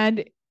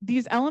 And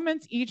these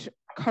elements each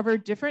cover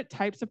different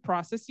types of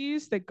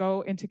processes that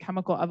go into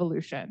chemical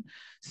evolution.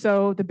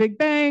 So the Big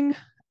Bang,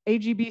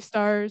 AGB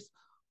stars,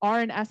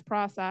 R&S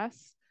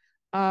process,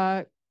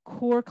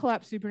 core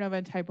collapse supernova,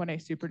 and type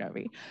 1a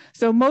supernovae.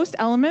 So most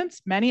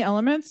elements, many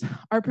elements,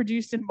 are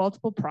produced in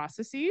multiple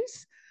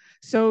processes.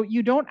 So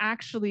you don't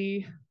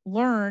actually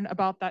learn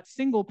about that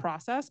single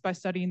process by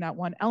studying that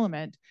one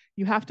element.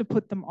 You have to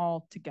put them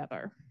all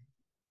together.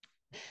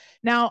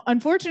 Now,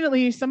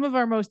 unfortunately, some of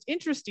our most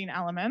interesting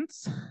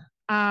elements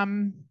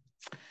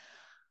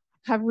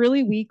have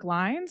really weak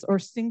lines or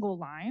single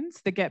lines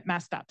that get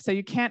messed up. So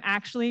you can't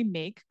actually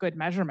make good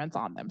measurements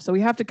on them. So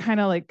we have to kind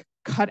of like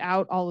cut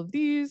out all of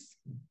these.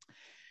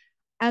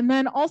 And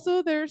then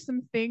also there's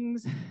some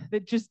things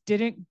that just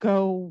didn't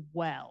go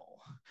well.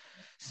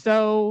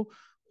 So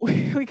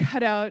we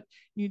cut out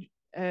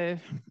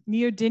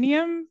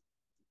neodymium.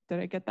 Did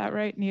I get that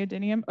right?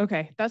 Neodymium?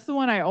 Okay, that's the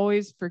one I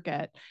always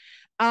forget.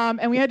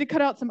 And we had to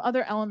cut out some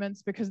other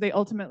elements because they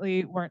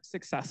ultimately weren't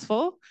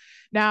successful.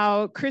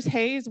 Now, Chris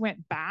Hayes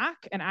went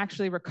back and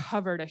actually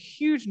recovered a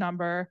huge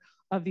number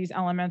of these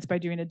elements by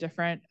doing a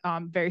different,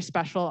 very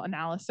special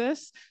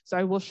analysis. So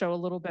I will show a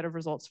little bit of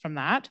results from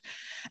that.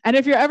 And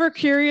if you're ever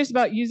curious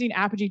about using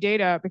Apogee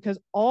data, because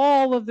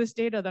all of this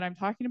data that I'm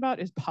talking about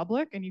is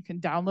public and you can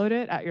download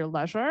it at your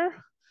leisure,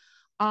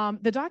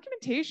 the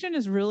documentation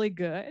is really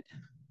good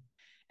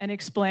and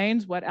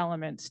explains what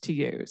elements to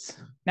use.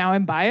 Now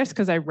I'm biased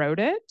because I wrote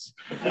it,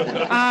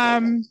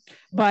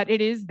 but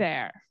it is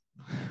there.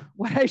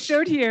 What I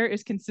showed here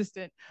is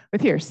consistent with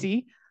here.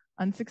 See,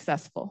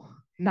 unsuccessful,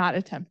 not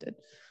attempted.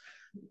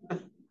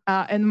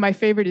 And my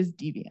favorite is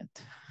deviant.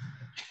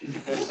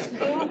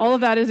 All of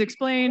that is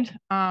explained.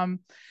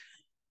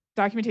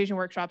 Documentation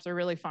workshops are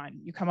really fun.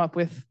 You come up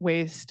with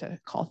ways to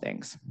call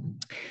things.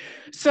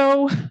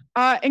 So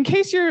in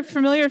case you're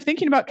familiar with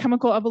thinking about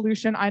chemical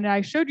evolution, and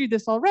I showed you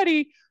this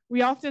already,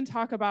 we often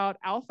talk about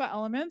alpha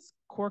elements,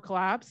 core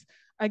collapse,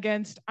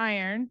 against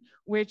iron,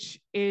 which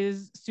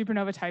is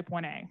supernova type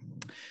 1a.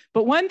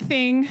 But one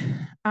thing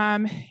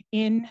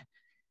in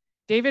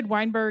David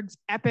Weinberg's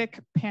epic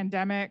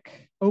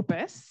pandemic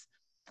opus,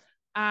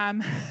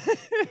 and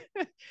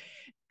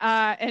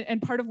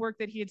part of work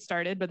that he had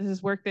started, but this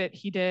is work that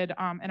he did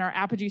in our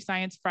Apogee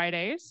Science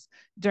Fridays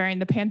during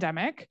the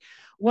pandemic,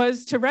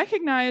 was to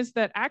recognize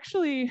that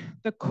actually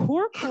the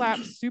core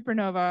collapse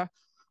supernova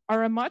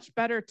are a much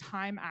better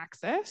time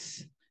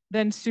axis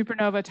than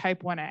supernova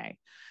type 1a,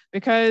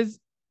 because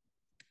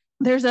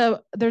there's a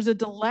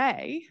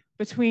delay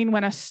between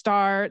when a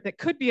star that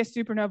could be a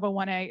supernova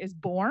 1a is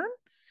born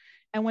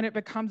and when it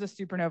becomes a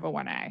supernova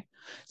 1a.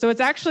 So it's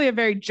actually a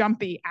very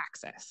jumpy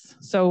axis.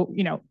 So,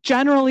 you know,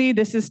 generally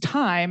this is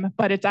time,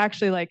 but it's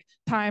actually like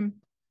time,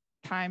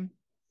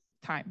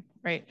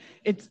 right?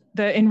 It's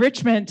the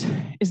enrichment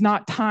is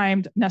not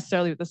timed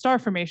necessarily with the star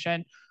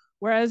formation,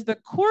 whereas the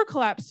core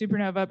collapse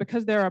supernova,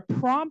 because they're a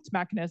prompt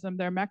mechanism,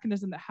 they're a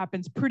mechanism that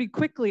happens pretty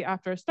quickly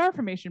after a star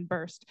formation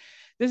burst,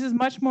 this is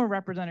much more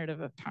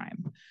representative of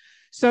time.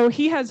 So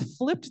he has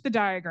flipped the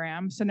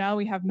diagram. So now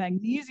we have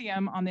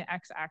magnesium on the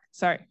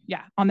x-axis,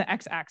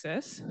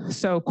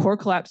 so core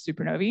collapse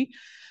supernovae.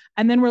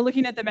 And then we're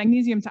looking at the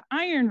magnesium to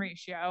iron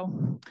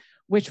ratio,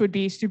 which would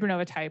be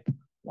supernova type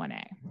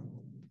 1a,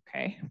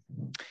 okay?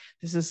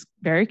 This is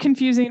very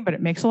confusing, but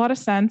it makes a lot of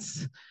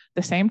sense at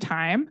the same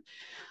time.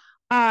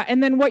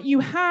 And then what you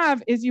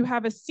have is you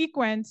have a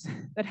sequence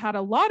that had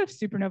a lot of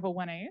supernova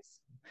 1as,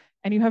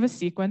 and you have a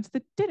sequence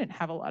that didn't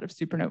have a lot of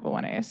supernova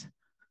 1as,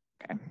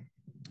 okay?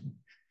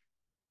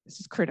 This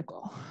is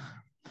critical,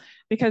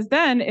 because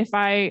then if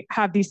I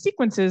have these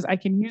sequences, I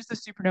can use the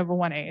supernova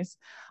 1as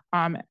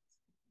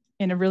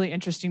in a really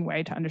interesting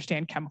way to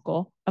understand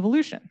chemical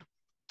evolution.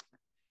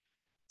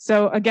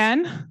 So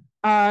again,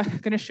 I'm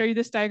going to show you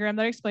this diagram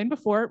that I explained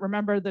before.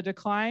 Remember the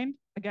decline,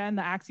 again,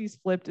 the axes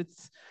flipped,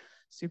 it's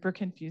super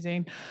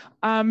confusing.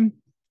 And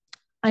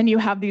you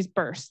have these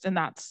bursts, and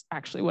that's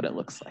actually what it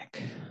looks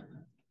like.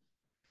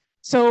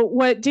 So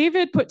what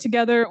David put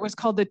together was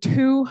called the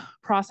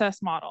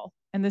two-process model.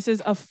 And this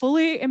is a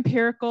fully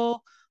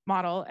empirical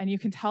model, and you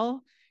can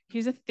tell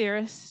he's a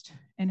theorist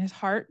in his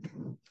heart.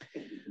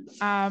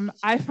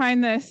 I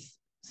find this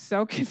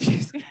so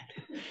confusing.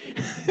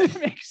 It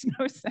makes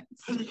no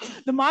sense.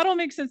 The model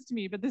makes sense to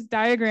me, but this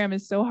diagram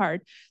is so hard.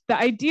 The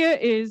idea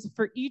is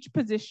for each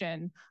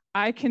position,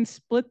 I can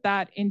split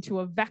that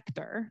into a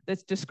vector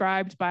that's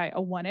described by a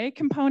 1a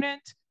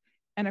component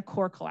and a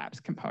core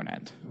collapse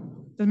component.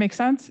 Does it make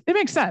sense? It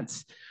makes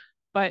sense,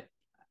 but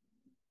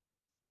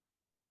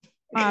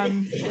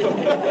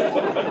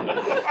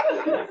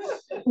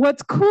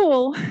what's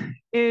cool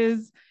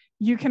is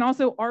you can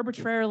also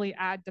arbitrarily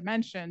add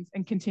dimensions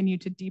and continue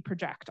to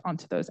deproject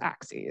onto those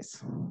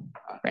axes,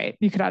 right?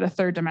 You could add a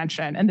third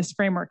dimension and this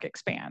framework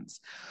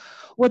expands.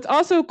 What's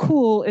also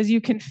cool is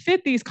you can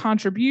fit these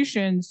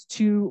contributions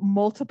to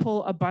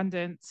multiple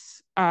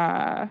abundance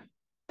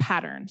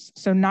patterns.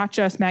 So not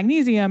just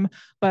magnesium,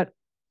 but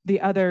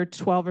the other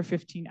 12 or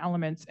 15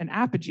 elements in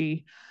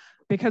Apogee,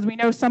 because we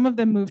know some of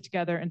them move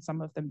together and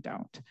some of them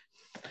don't.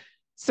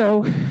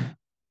 So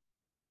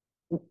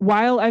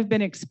while I've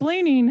been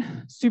explaining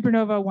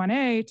supernova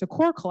 1A to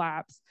core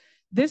collapse,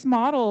 this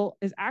model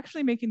is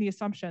actually making the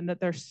assumption that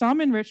there's some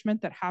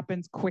enrichment that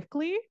happens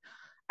quickly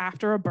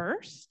after a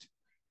burst,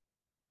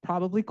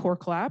 probably core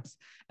collapse,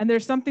 and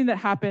there's something that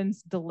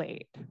happens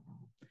delayed.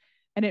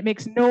 And it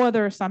makes no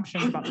other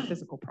assumptions about the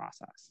physical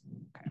process,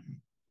 okay?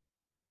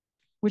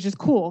 Which is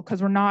cool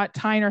because we're not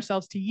tying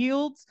ourselves to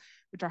yields,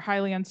 which are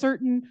highly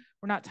uncertain.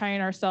 We're not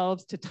tying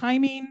ourselves to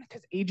timing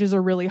because ages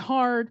are really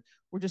hard.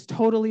 We're just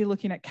totally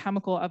looking at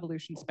chemical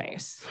evolution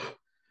space. Okay.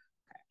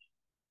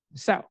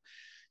 So,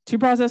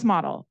 two-process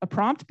model, a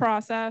prompt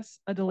process,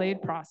 a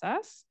delayed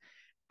process.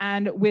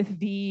 And with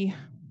the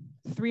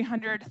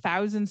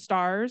 300,000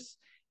 stars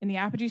in the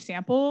apogee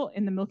sample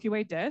in the Milky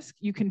Way disk,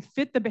 you can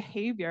fit the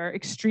behavior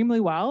extremely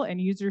well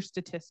and use your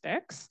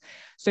statistics.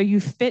 So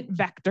you fit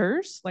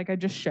vectors, like I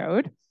just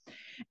showed,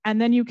 and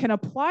then you can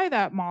apply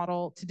that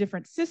model to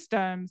different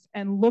systems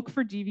and look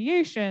for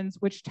deviations,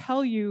 which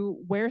tell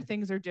you where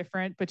things are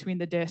different between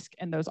the disk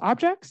and those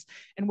objects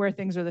and where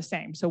things are the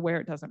same, so where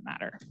it doesn't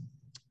matter.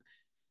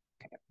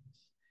 Okay.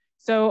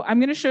 So I'm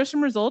gonna show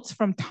some results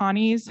from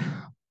Tani's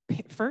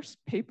first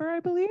paper, I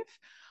believe,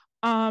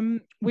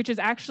 which is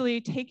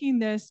actually taking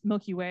this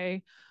Milky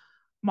Way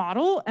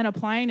model and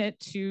applying it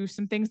to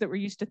some things that we're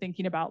used to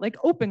thinking about, like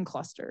open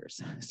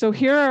clusters. So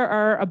here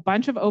are a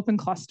bunch of open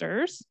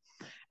clusters.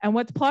 And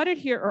what's plotted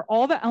here are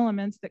all the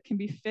elements that can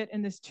be fit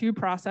in this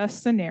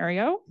two-process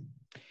scenario.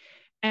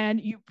 And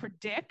you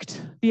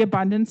predict the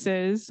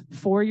abundances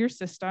for your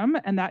system,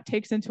 and that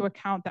takes into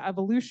account the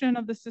evolution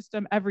of the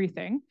system,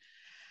 everything.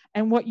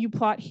 And what you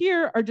plot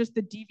here are just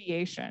the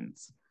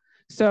deviations.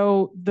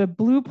 So the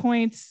blue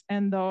points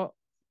and the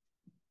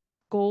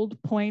gold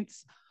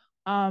points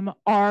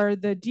are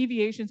the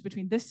deviations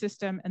between this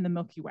system and the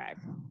Milky Way.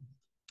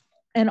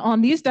 And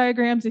on these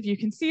diagrams, if you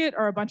can see it,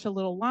 are a bunch of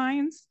little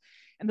lines.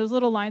 And those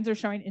little lines are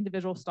showing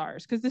individual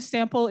stars because this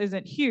sample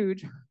isn't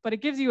huge, but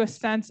it gives you a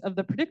sense of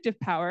the predictive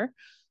power.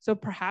 So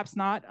perhaps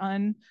not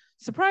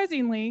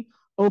unsurprisingly,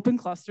 open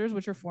clusters,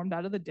 which are formed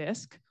out of the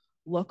disk,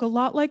 look a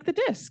lot like the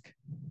disk.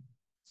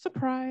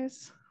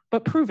 Surprise,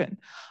 but proven.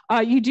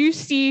 You do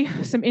see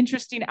some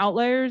interesting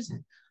outliers.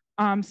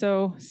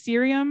 So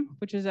cerium,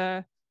 which is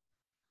an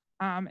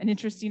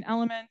interesting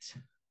element,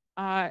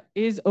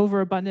 is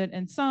overabundant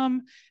in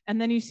some, and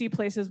then you see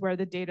places where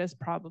the data is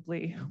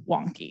probably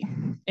wonky,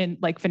 in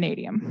like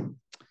vanadium.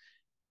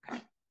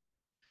 Okay.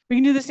 We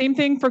can do the same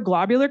thing for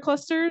globular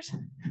clusters,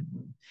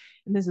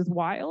 and this is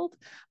wild.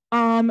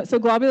 So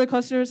globular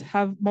clusters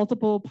have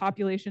multiple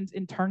populations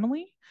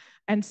internally,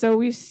 and so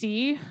we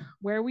see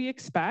where we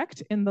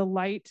expect in the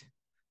light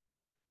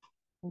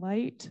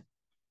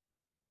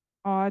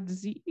odd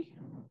Z.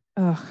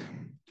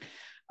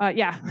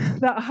 Yeah,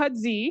 the HUD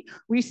Z,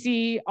 we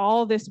see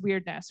all this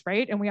weirdness,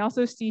 right? And we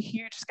also see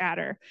huge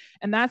scatter.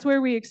 And that's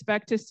where we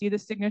expect to see the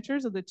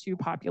signatures of the two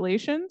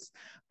populations.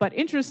 But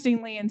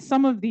interestingly, in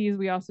some of these,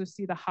 we also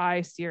see the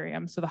high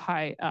cerium, so the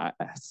high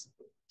S.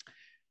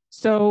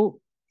 So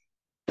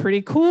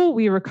pretty cool.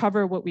 We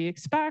recover what we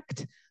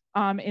expect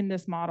in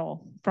this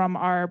model from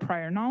our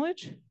prior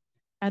knowledge.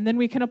 And then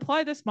we can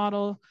apply this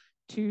model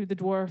to the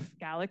dwarf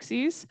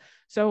galaxies.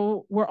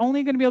 So we're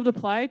only going to be able to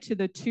apply to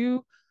the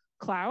two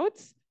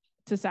clouds,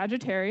 to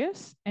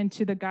Sagittarius, and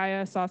to the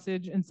Gaia,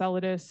 Sausage,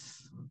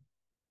 Enceladus,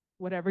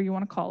 whatever you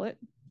want to call it.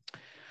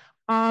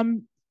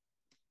 And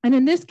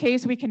in this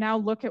case, we can now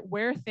look at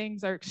where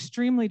things are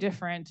extremely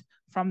different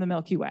from the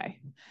Milky Way.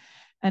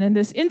 And in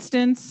this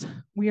instance,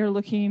 we are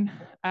looking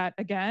at,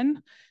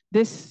 again,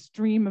 this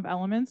stream of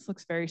elements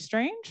looks very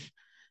strange,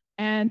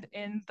 and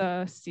in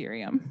the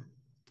cerium.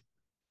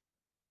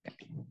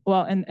 Okay.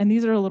 Well, and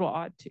these are a little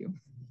odd too.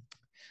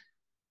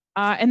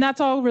 And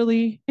that's all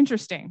really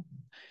interesting.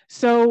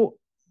 So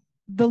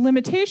the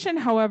limitation,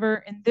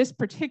 however, in this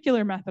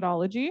particular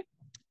methodology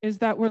is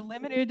that we're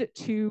limited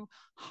to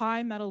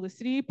high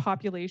metallicity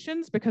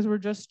populations because we're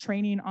just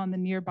training on the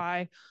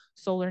nearby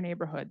solar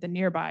neighborhood, the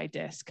nearby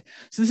disk.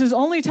 So this is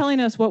only telling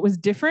us what was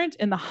different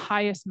in the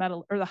highest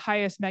metal or the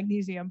highest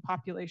magnesium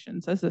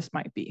populations, as this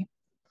might be.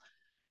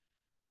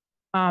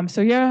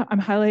 So yeah,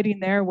 I'm highlighting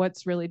there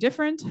what's really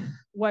different.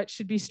 What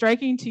should be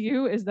striking to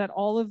you is that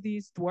all of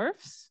these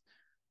dwarfs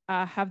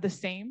have the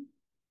same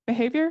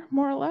behavior,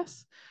 more or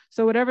less.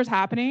 So whatever's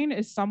happening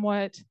is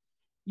somewhat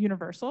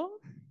universal.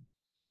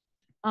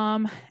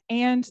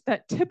 And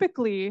that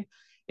typically,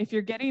 if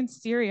you're getting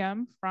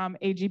cerium from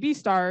AGB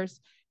stars,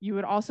 you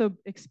would also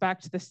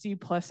expect the C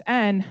plus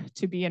N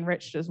to be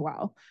enriched as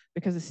well,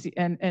 because the C,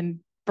 and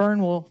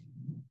Byrne will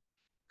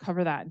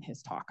cover that in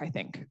his talk, I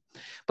think.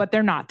 But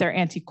they're not, they're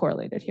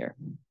anti-correlated here.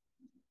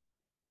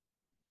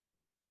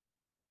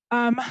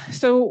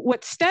 So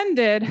what Sten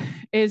did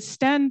is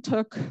Sten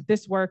took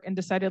this work and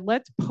decided,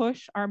 let's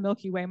push our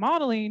Milky Way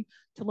modeling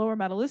to lower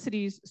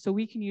metallicities so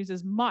we can use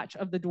as much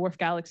of the dwarf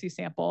galaxy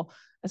sample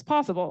as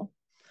possible.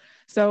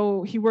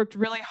 So he worked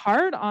really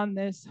hard on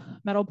this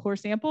metal pore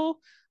sample.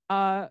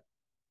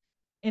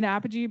 In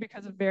apogee,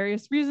 because of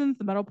various reasons,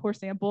 the metal pore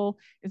sample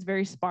is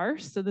very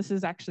sparse. So this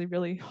is actually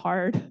really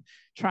hard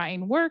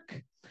trying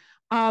work.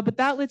 But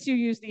that lets you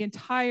use the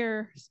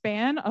entire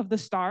span of the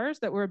stars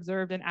that were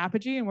observed in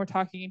apogee, and we're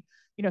talking,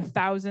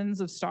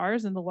 thousands of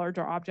stars in the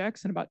larger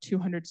objects and about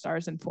 200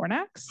 stars in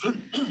Fornax.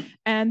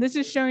 And this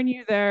is showing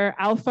you their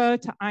alpha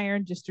to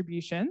iron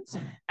distributions.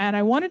 And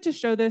I wanted to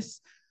show this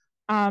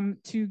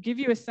to give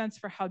you a sense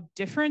for how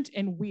different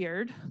and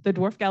weird the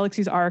dwarf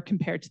galaxies are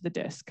compared to the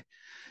disk.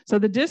 So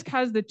the disk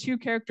has the two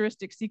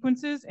characteristic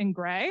sequences in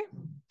gray.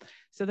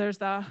 So there's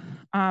the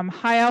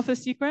high alpha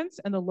sequence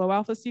and the low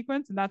alpha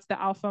sequence, and that's the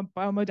alpha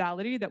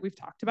biomodality that we've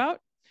talked about.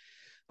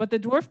 But the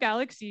dwarf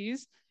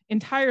galaxies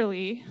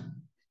entirely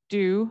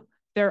do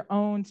their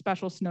own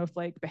special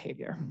snowflake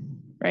behavior,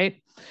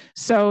 right?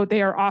 So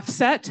they are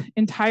offset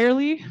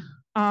entirely.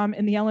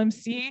 In the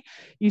LMC,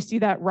 you see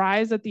that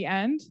rise at the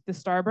end, the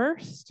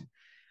starburst.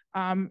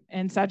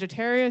 In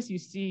Sagittarius, you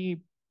see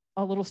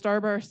a little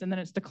starburst and then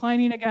it's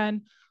declining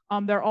again.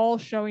 They're all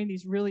showing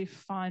these really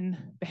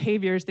fun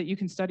behaviors that you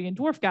can study in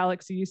dwarf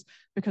galaxies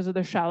because of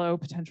their shallow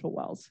potential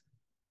wells.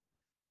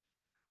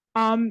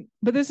 But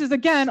this is,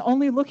 again,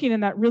 only looking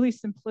in that really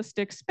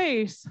simplistic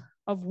space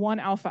of one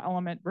alpha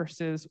element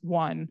versus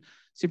one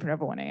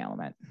supernova 1A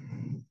element.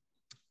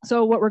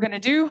 So what we're going to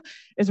do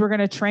is we're going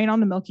to train on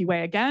the Milky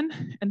Way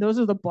again, and those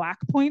are the black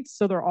points,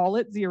 so they're all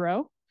at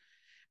 0.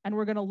 And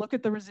we're going to look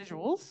at the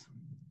residuals.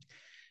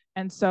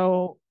 And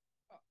so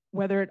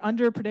whether it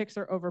underpredicts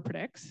or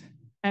overpredicts.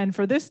 And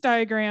for this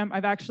diagram,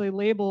 I've actually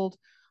labeled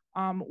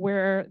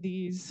where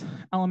these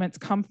elements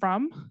come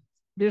from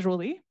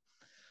visually,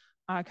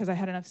 because I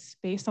had enough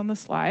space on the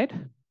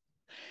slide.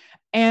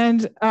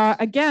 And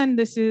again,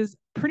 this is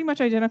pretty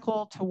much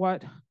identical to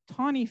what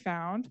Tawny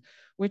found,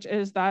 which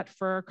is that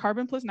for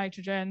carbon plus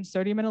nitrogen,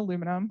 sodium and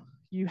aluminum,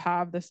 you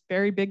have this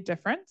very big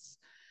difference.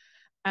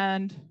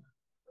 And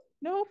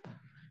nope.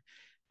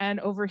 And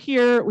over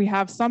here, we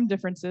have some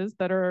differences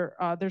that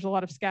are, there's a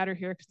lot of scatter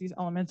here because these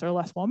elements are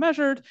less well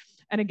measured.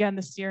 And again,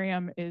 the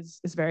cerium is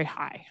very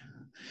high.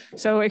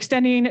 So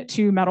extending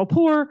to metal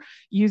poor,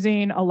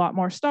 using a lot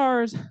more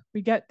stars,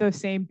 we get the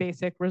same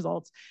basic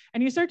results.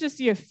 And you start to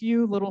see a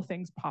few little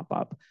things pop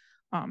up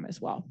as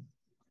well.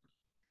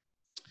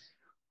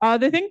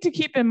 The thing to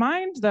keep in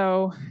mind,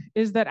 though,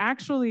 is that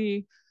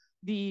actually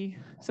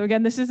so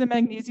again, this is a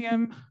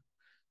magnesium.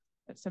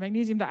 So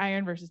magnesium to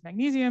iron versus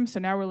magnesium. So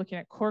now we're looking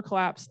at core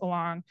collapse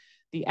along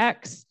the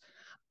X.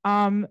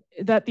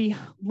 That the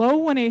low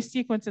 1A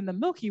sequence in the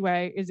Milky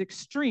Way is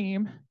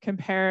extreme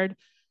compared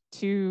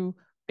to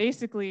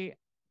basically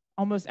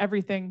almost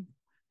everything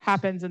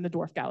happens in the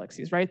dwarf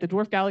galaxies, right? The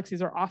dwarf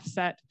galaxies are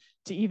offset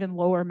to even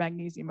lower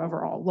magnesium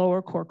overall,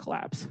 lower core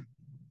collapse.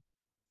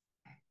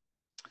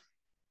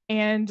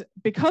 And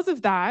because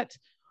of that,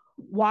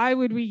 why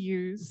would we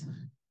use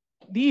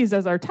these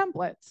as our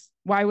templates?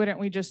 Why wouldn't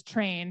we just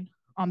train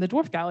on the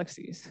dwarf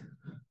galaxies?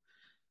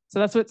 So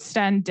that's what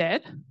Sten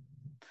did.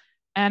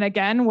 And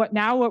again, what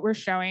we're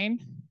showing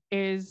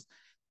is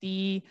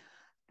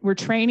we're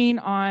training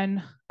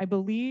on, I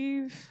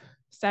believe,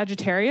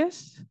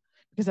 Sagittarius,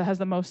 because it has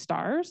the most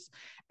stars.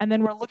 And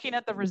then we're looking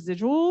at the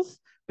residuals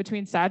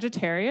between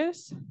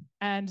Sagittarius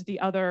and the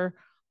other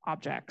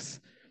objects.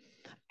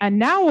 And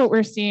now what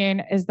we're seeing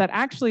is that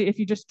actually, if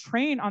you just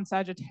train on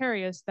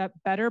Sagittarius, that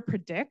better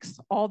predicts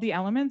all the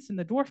elements in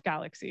the dwarf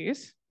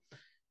galaxies.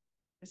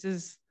 This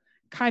is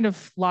kind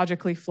of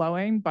logically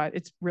flowing, but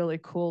it's really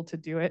cool to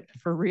do it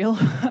for real.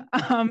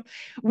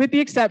 With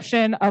the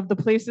exception of the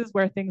places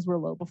where things were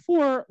low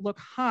before look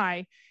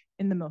high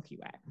in the Milky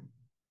Way,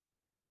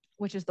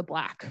 which is the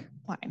black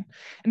line.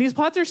 And these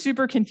plots are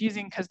super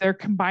confusing because they're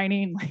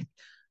combining like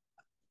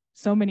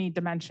so many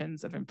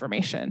dimensions of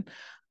information.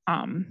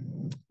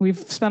 We've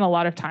spent a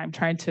lot of time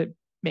trying to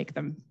make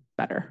them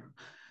better,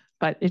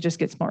 but it just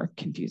gets more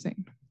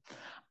confusing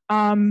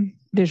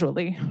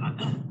visually.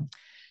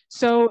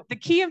 So the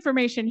key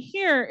information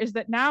here is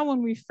that now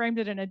when we framed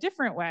it in a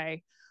different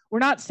way, we're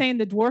not saying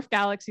the dwarf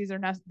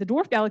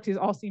galaxies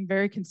all seem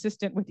very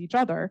consistent with each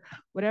other.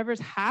 Whatever's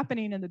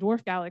happening in the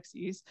dwarf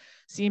galaxies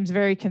seems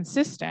very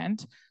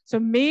consistent. So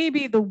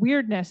maybe the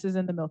weirdness is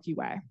in the Milky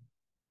Way.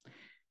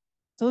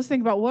 So let's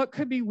think about what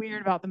could be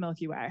weird about the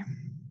Milky Way.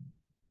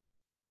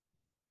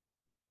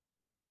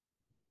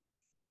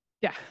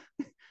 Yeah.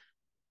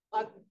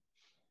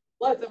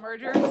 Lots of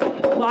mergers.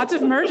 Lots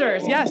of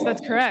mergers. Yes, that's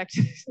correct.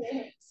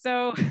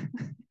 So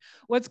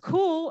what's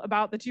cool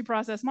about the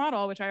two-process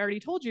model, which I already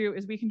told you,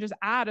 is we can just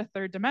add a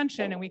third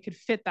dimension and we could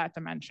fit that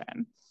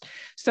dimension.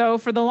 So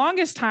for the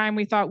longest time,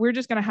 we thought we're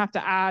just going to have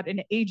to add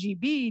an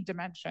AGB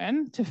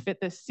dimension to fit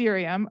this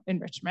cerium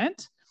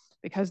enrichment,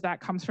 because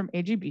that comes from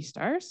AGB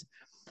stars.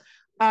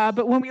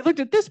 But when we looked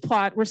at this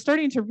plot, we're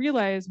starting to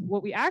realize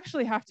what we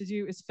actually have to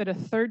do is fit a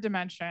third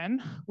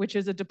dimension, which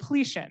is a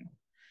depletion.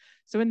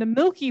 So in the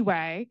Milky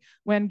Way,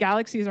 when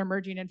galaxies are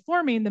merging and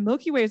forming, the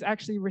Milky Way is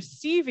actually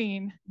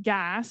receiving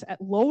gas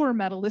at lower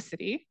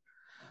metallicity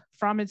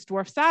from its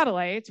dwarf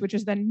satellites, which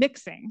is then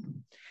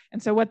mixing.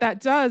 And so what that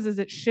does is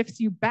it shifts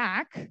you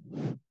back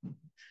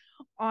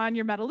on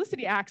your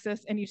metallicity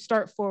axis and you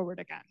start forward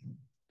again.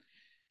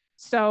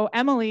 So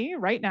Emily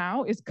right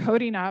now is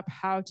coding up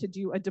how to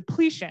do a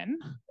depletion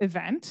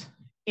event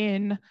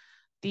in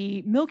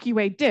the Milky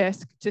Way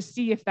disk to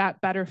see if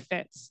that better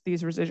fits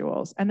these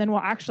residuals. And then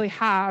we'll actually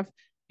have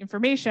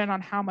information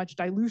on how much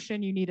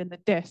dilution you need in the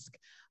disk,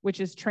 which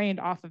is trained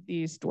off of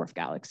these dwarf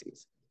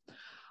galaxies.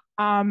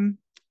 And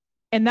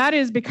that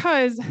is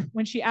because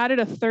when she added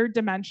a third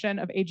dimension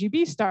of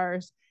AGB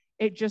stars,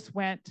 it just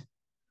went,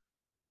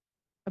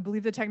 I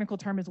believe the technical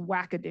term is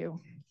wackadoo.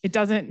 It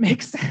doesn't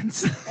make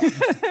sense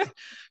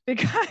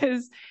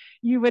because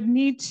you would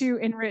need to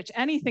enrich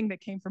anything that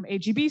came from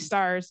AGB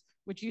stars,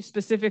 which you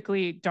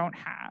specifically don't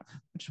have,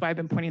 which is why I've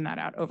been pointing that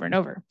out over and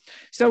over.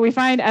 So we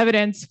find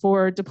evidence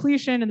for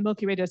depletion in the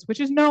Milky Way disk, which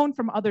is known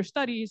from other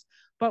studies,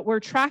 but we're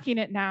tracking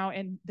it now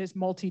in this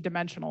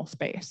multi-dimensional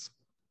space.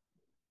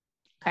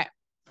 Okay.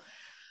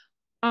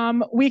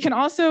 We can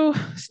also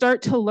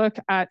start to look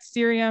at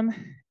cerium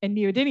and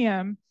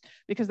neodymium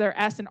because they're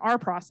S and R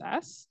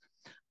process.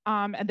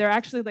 And they're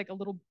actually like a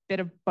little bit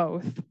of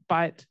both,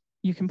 but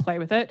you can play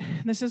with it.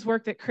 And this is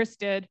work that Chris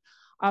did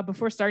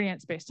before starting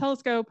at Space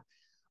Telescope,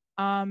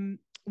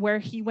 where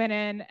he went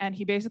in and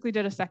he basically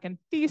did a second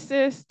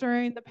thesis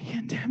during the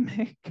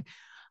pandemic.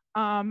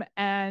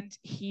 And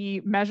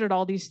he measured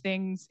all these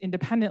things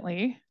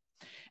independently.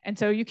 And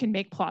so you can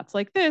make plots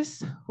like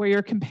this, where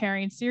you're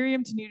comparing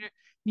cerium to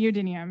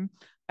neodymium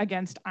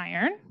against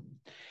iron.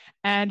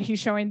 And he's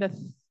showing the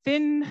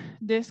thin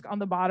disk on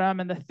the bottom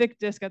and the thick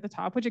disk at the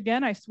top, which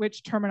again, I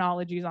switched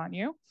terminologies on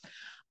you.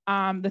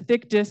 The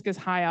thick disk is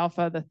high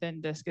alpha, the thin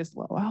disk is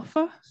low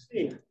alpha.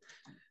 Same.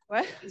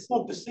 What? It's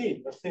not the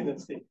same, the thin and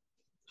thick.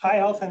 High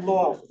alpha and low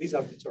alpha, these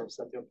are the terms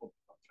that you're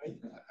talking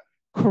about,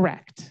 right?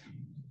 Correct.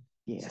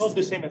 Yes. It's not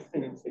the same as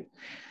thin and thick.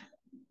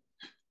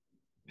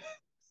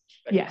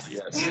 Yes.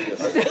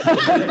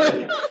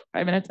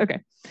 5 minutes, okay.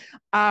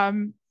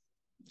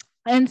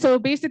 And so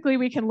basically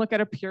we can look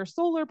at a pure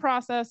solar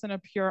process and a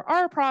pure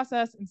R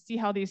process and see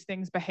how these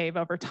things behave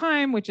over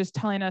time, which is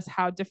telling us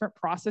how different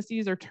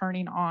processes are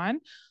turning on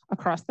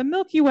across the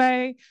Milky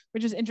Way,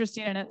 which is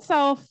interesting in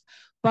itself.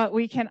 But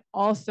we can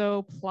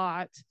also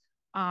plot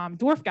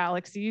dwarf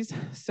galaxies.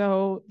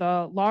 So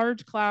the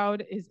large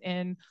cloud is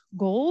in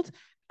gold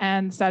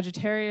and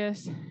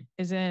Sagittarius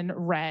is in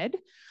red.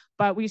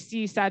 But we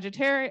see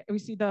Sagittarius, we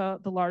see the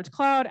large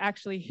cloud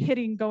actually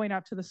hitting, going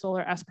up to the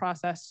solar S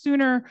process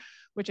sooner,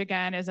 which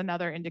again is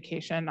another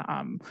indication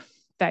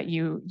that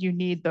you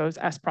need those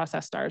S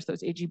process stars,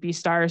 those AGB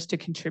stars to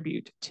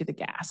contribute to the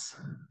gas,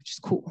 which is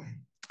cool.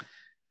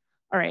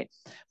 All right,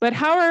 but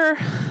how are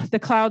the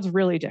clouds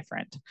really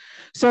different?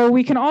 So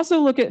we can also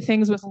look at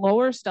things with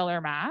lower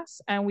stellar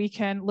mass, and we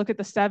can look at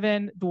the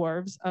 7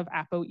 dwarves of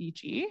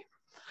ApoEG.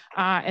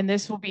 And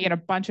this will be in a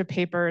bunch of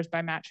papers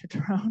by Matt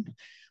Chatrone.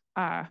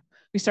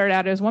 We started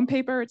out as 1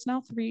 paper, it's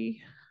now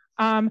 3.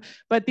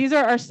 But these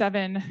are our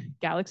 7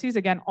 galaxies,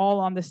 again, all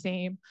on the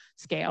same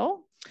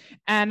scale.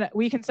 And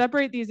we can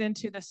separate these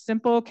into the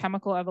simple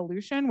chemical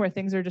evolution where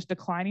things are just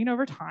declining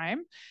over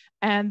time,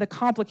 and the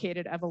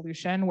complicated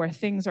evolution where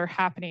things are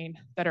happening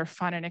that are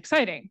fun and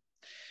exciting.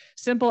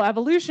 Simple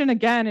evolution,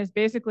 again, is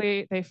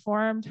basically they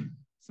formed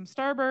some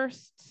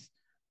starbursts,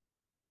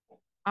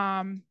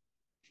 and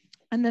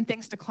then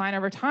things decline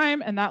over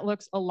time, and that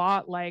looks a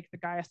lot like the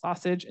Gaia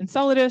sausage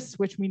Enceladus,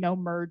 which we know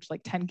merged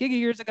like 10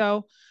 gigayears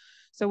ago.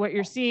 So what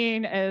you're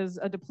seeing is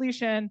a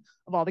depletion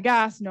of all the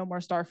gas, no more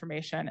star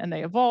formation, and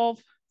they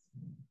evolve.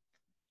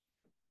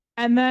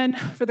 And then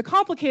for the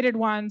complicated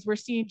ones, we're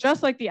seeing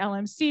just like the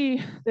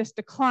LMC, this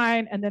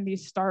decline and then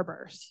these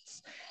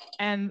starbursts.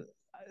 And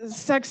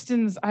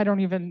sextants, I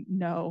don't even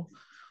know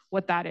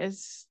what that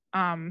is.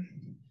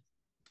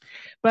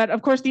 But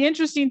of course, the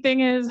interesting thing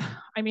is,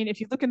 I mean,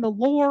 if you look in the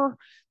lore,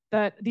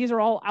 that these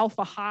are all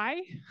alpha high.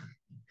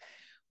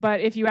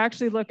 But if you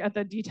actually look at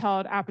the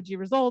detailed apogee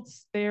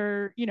results,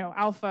 they're, you know,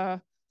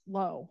 alpha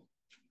low,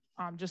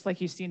 just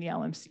like you see in the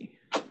LMC.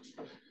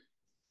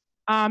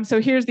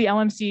 So here's the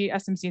LMC,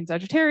 SMC, and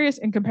Sagittarius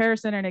in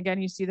comparison. And again,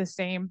 you see the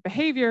same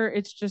behavior.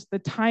 It's just the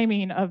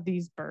timing of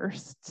these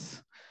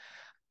bursts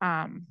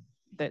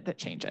that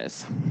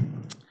changes.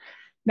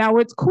 Now,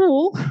 what's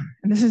cool,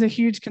 and this is a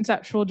huge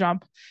conceptual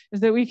jump, is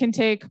that we can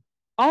take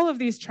all of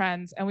these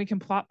trends and we can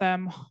plot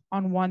them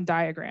on one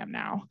diagram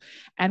now.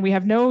 And we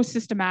have no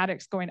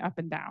systematics going up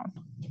and down.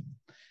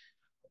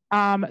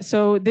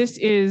 So this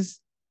is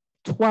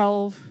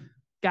 12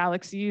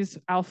 galaxies,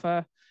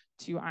 alpha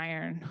to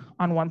iron,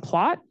 on one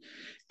plot.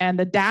 And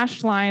the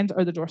dashed lines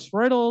are the dwarf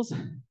spheroidals.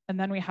 And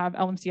then we have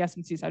LMC,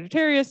 SMC,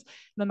 Sagittarius, and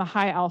then the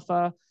high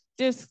alpha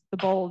disk, the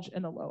bulge,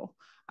 and the low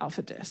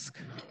alpha disk,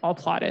 all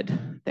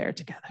plotted there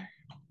together.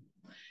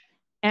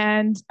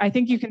 And I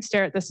think you can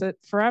stare at this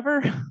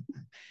forever.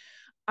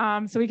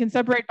 So we can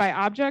separate by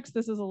objects.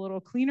 This is a little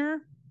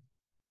cleaner.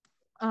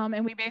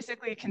 And we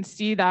basically can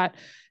see that,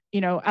 you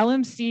know,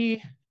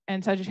 LMC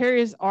and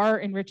Sagittarius are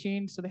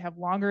enriching, so they have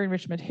longer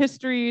enrichment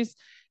histories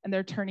and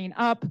they're turning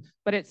up,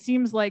 but it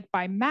seems like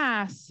by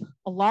mass,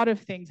 a lot of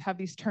things have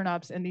these turn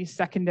ups in these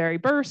secondary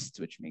bursts,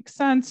 which makes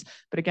sense.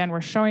 But again, we're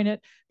showing it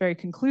very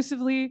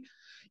conclusively.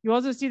 You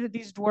also see that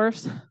these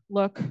dwarfs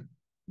look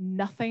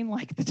nothing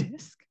like the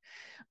disk.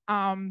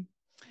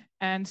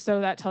 And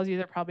so that tells you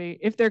they're probably,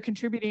 if they're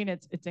contributing,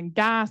 it's in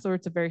gas or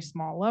it's a very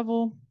small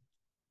level.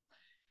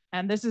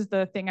 And this is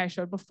the thing I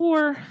showed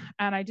before.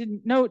 And I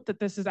didn't note that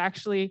this is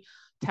actually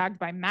tagged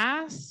by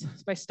mass,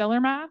 by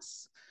stellar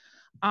mass.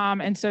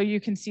 And so you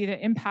can see the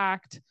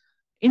impact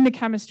in the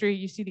chemistry,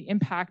 you see the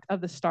impact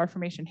of the star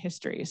formation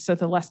history. So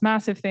the less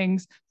massive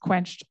things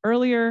quenched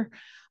earlier,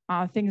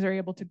 things are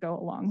able to go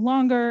along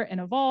longer and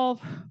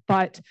evolve.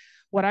 But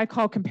what I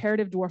call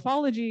comparative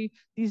dwarfology,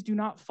 these do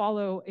not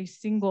follow a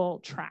single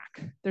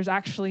track. There's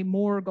actually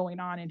more going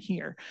on in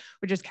here,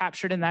 which is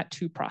captured in that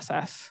two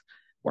process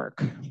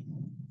work.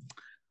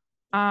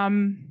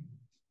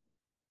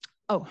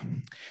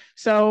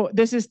 So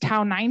this is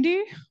tau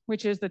 90,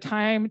 which is the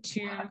time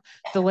to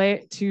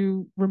delay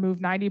to remove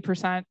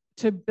 90%,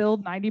 to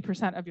build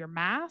 90% of your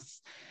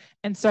mass.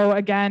 And so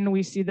again,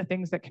 we see the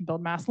things that can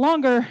build mass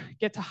longer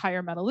get to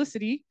higher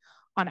metallicity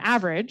on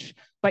average,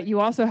 but you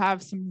also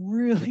have some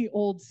really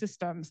old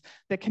systems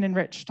that can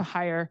enrich to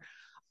higher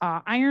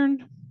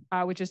iron,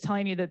 which is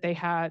telling you that they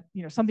had,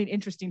 something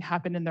interesting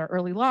happened in their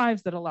early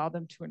lives that allowed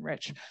them to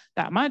enrich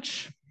that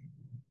much.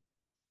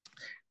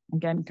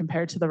 Again,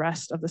 compared to the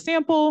rest of the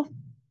sample.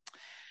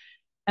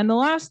 And the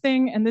last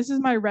thing, and this is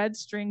my red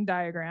string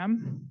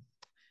diagram,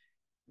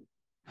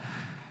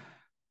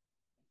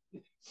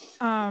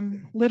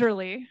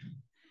 literally,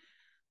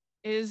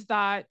 is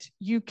that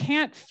you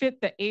can't fit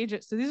the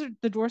ages. So these are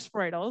the dwarf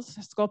spheroidals,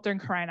 Sculptor and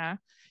Carina.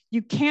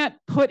 You can't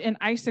put an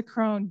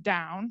isochrone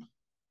down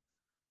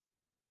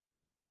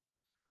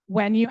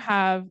when you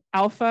have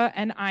alpha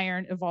and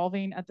iron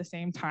evolving at the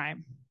same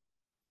time.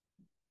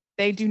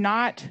 They do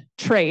not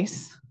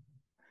trace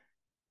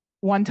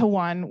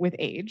one-to-one with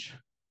age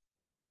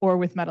or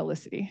with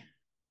metallicity.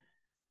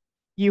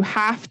 You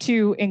have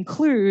to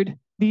include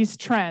these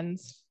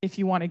trends if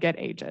you want to get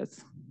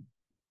ages.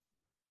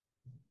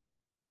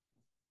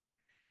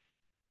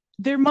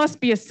 There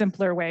must be a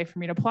simpler way for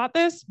me to plot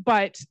this,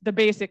 but the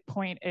basic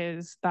point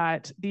is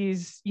that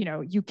these,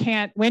 you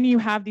can't, when you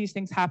have these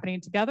things happening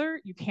together,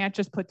 you can't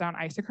just put down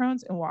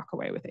isochrones and walk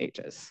away with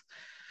ages,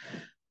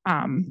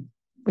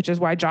 which is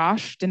why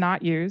Josh did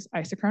not use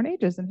isochrone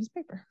ages in his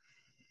paper.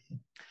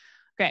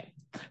 Okay,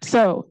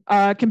 so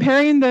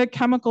comparing the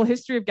chemical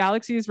history of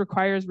galaxies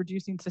requires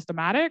reducing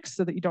systematics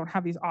so that you don't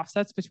have these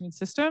offsets between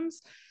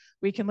systems.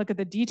 We can look at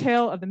the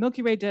detail of the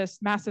Milky Way disk,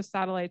 massive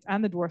satellites,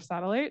 and the dwarf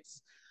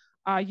satellites.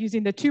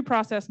 Using the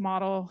two-process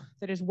model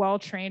that is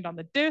well-trained on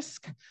the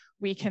disk,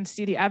 we can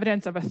see the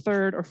evidence of a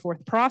third or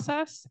fourth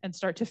process and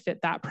start to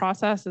fit that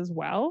process as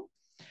well.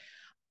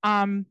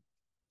 And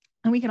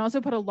we can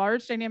also put a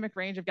large dynamic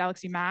range of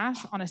galaxy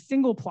mass on a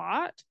single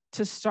plot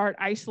to start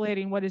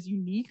isolating what is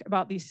unique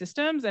about these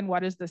systems and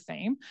what is the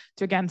same,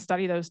 to again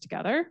study those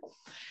together.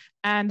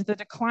 And the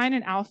decline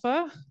in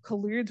alpha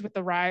colludes with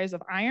the rise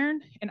of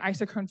iron in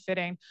isochrone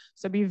fitting.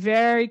 So be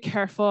very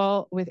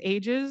careful with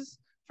ages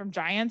from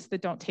giants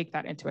that don't take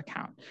that into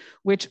account,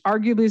 which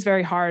arguably is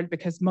very hard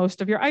because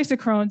most of your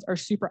isochrones are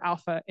super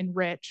alpha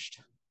enriched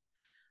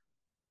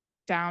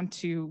down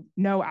to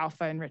no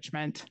alpha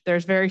enrichment.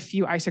 There's very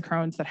few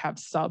isochrones that have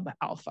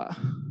sub-alpha,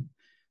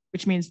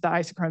 which means the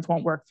isochrones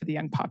won't work for the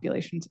young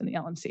populations in the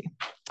LMC.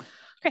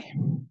 Okay,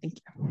 thank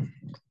you.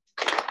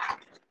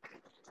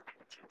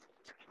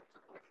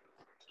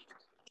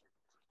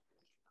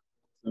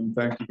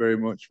 Thank you very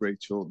much,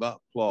 Rachel. That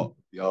plot,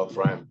 the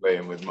alpha iron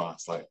playing with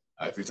mass, like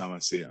every time I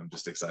see it, I'm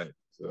just excited.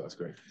 So that's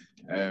great.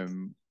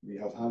 We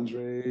have hands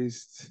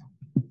raised,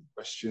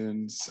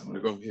 questions. I'm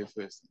going to go here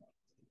first.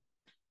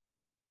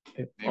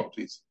 Name,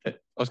 please.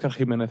 Oscar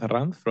Jimenez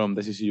Arranz from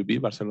the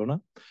CCUP,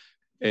 Barcelona.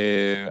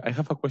 I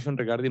have a question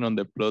regarding on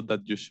the plot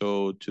that you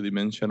show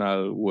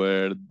two-dimensional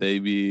where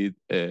David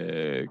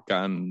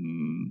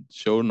can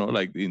show,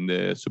 like in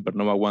the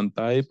supernova one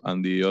type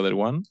and the other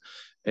one.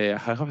 I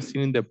have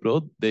seen in the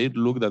plot, they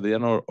look that they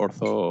are on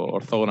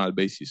orthogonal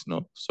basis,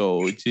 no?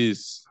 So it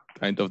is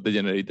kind of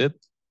degenerated.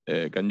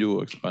 Can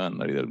you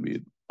expand a little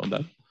bit on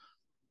that?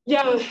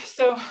 Yeah,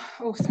 so,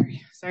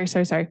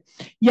 sorry.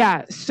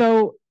 Yeah,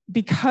 so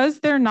because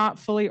they're not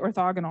fully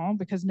orthogonal,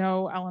 because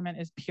no element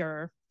is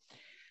pure,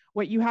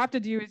 what you have to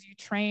do is you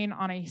train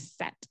on a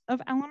set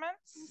of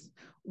elements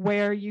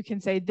where you can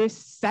say this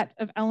set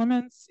of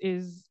elements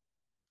is,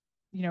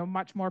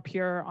 much more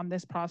pure on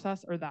this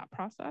process or that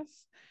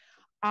process,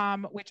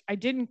 which I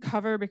didn't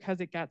cover because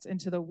it gets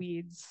into the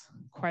weeds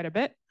quite a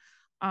bit,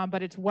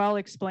 but it's well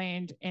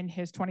explained in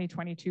his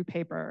 2022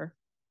 paper.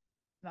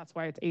 That's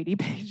why it's 80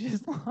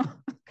 pages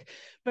long.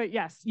 But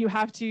yes, you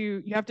have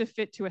to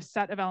fit to a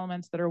set of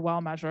elements that are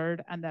well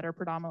measured and that are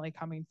predominantly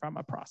coming from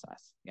a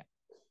process. Yeah.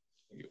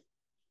 Thank you.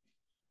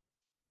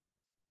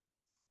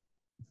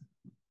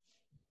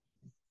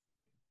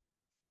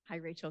 Hi,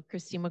 Rachel.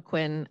 Christine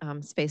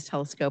McQuinn, Space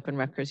Telescope and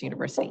Rutgers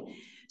University.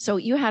 So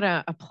you had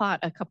a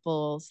plot a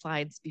couple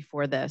slides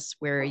before this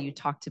where you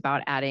talked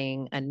about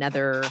adding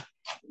another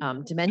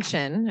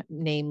dimension,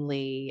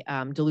 namely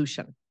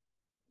dilution.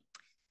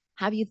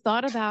 Have you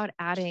thought about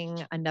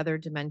adding another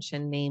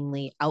dimension,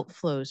 namely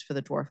outflows for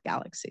the dwarf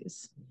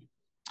galaxies?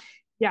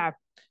 Yeah.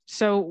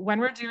 So when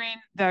we're doing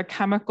the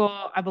chemical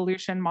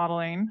evolution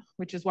modeling,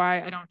 which is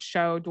why I don't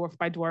show dwarf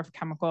by dwarf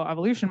chemical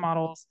evolution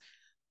models,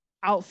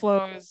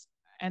 outflows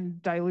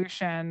and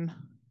dilution,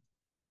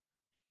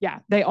 yeah,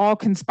 they all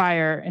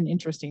conspire in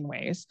interesting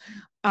ways.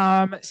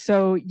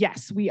 So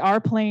yes, we are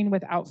playing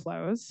with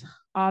outflows.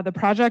 The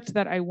project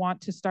that I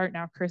want to start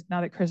now, now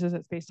that Chris is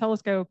at Space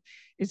Telescope,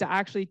 is to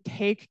actually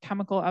take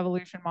chemical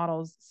evolution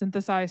models,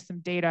 synthesize some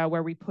data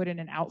where we put in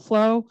an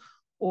outflow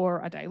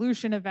or a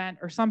dilution event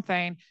or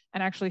something,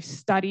 and actually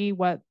study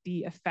what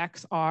the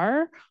effects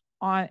are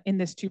in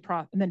this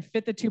and then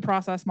fit the two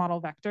process model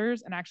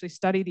vectors and actually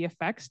study the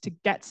effects to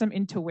get some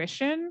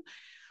intuition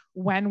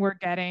when we're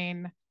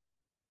getting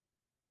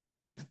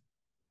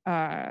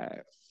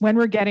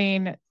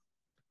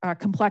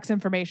complex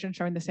information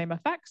showing the same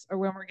effects, or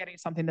when we're getting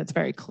something that's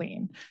very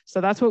clean. So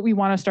that's what we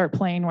want to start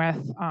playing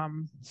with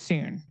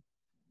soon,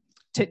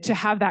 to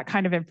have that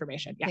kind of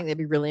information. Yeah. I think that'd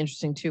be really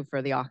interesting too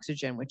for the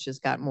oxygen, which has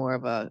got more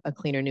of a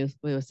cleaner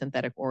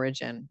nucleosynthetic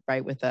origin,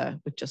 right, with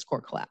just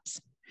core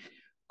collapse.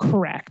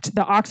 Correct.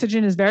 The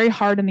oxygen is very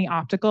hard in the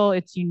optical.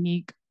 It's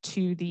unique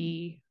to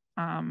the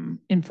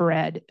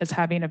infrared as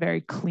having a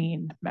very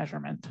clean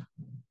measurement.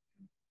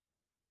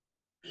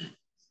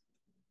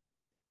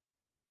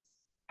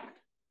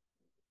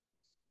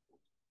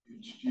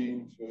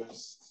 Eugene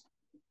first,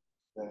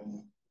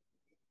 then.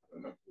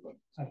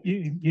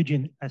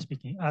 Eugene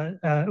speaking.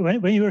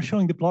 When you were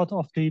showing the plot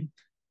of the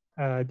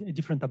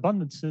different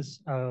abundances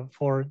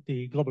for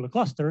the globular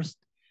clusters,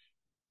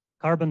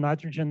 carbon,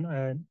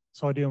 nitrogen,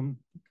 sodium,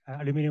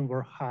 aluminum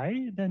were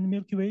high than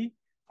Milky Way.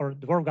 For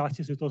dwarf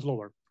galaxies, it was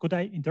lower. Could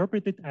I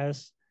interpret it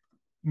as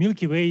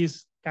Milky Way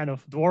is kind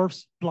of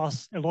dwarfs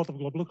plus a lot of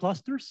globular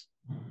clusters?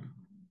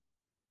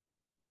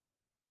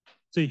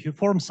 So if you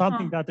form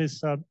something that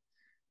is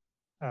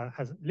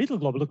has little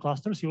globular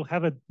clusters, you'll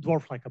have a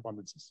dwarf-like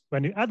abundances.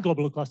 When you add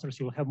globular clusters,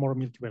 you'll have more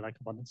Milky Way-like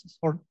abundances.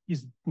 Or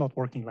is it not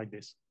working like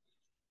this?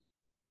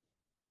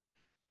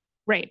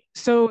 Right.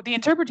 So the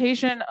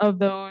interpretation of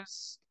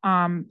those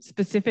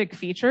specific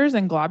features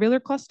in globular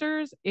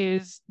clusters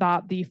is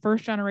that the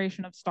first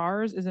generation of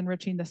stars is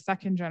enriching the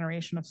second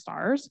generation of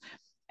stars.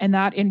 And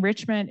that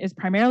enrichment is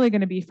primarily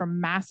going to be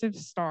from massive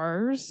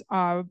stars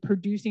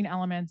producing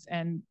elements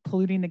and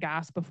polluting the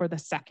gas before the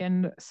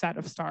second set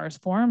of stars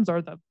forms,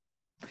 or the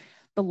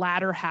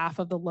latter half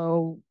of the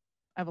low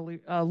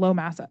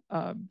mass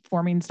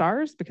forming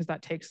stars, because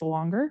that takes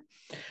longer.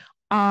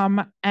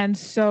 And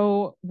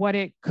so what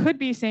it could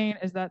be saying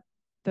is that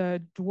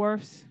the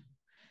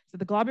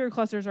globular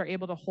clusters are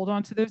able to hold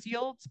on to those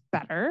yields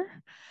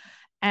better.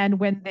 And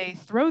when they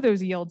throw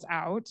those yields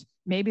out,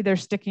 maybe they're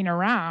sticking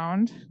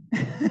around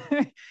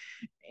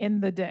in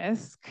the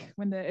disk.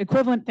 When the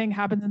equivalent thing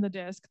happens in the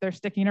disk, they're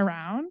sticking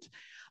around.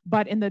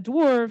 But in the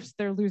dwarfs,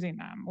 they're losing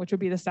them, which would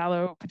be the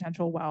Sallow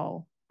potential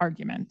well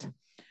argument.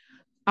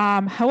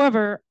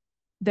 However,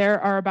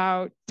 there are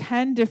about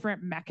 10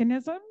 different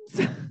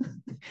mechanisms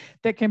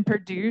that can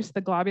produce the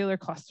globular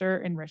cluster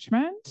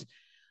enrichment.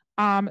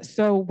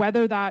 So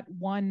whether that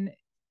one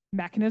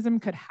mechanism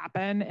could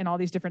happen in all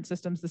these different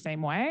systems the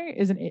same way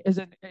is an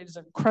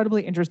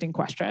incredibly interesting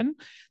question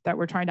that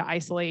we're trying to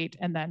isolate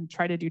and then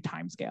try to do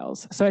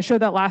timescales. So I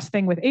showed that last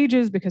thing with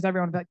ages because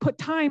everyone would be like, put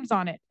times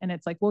on it. And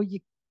it's like, well, you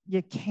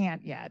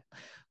can't yet.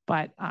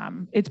 But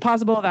it's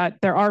possible that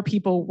there are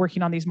people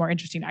working on these more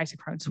interesting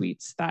isochrone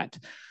suites that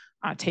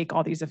take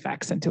all these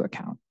effects into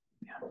account.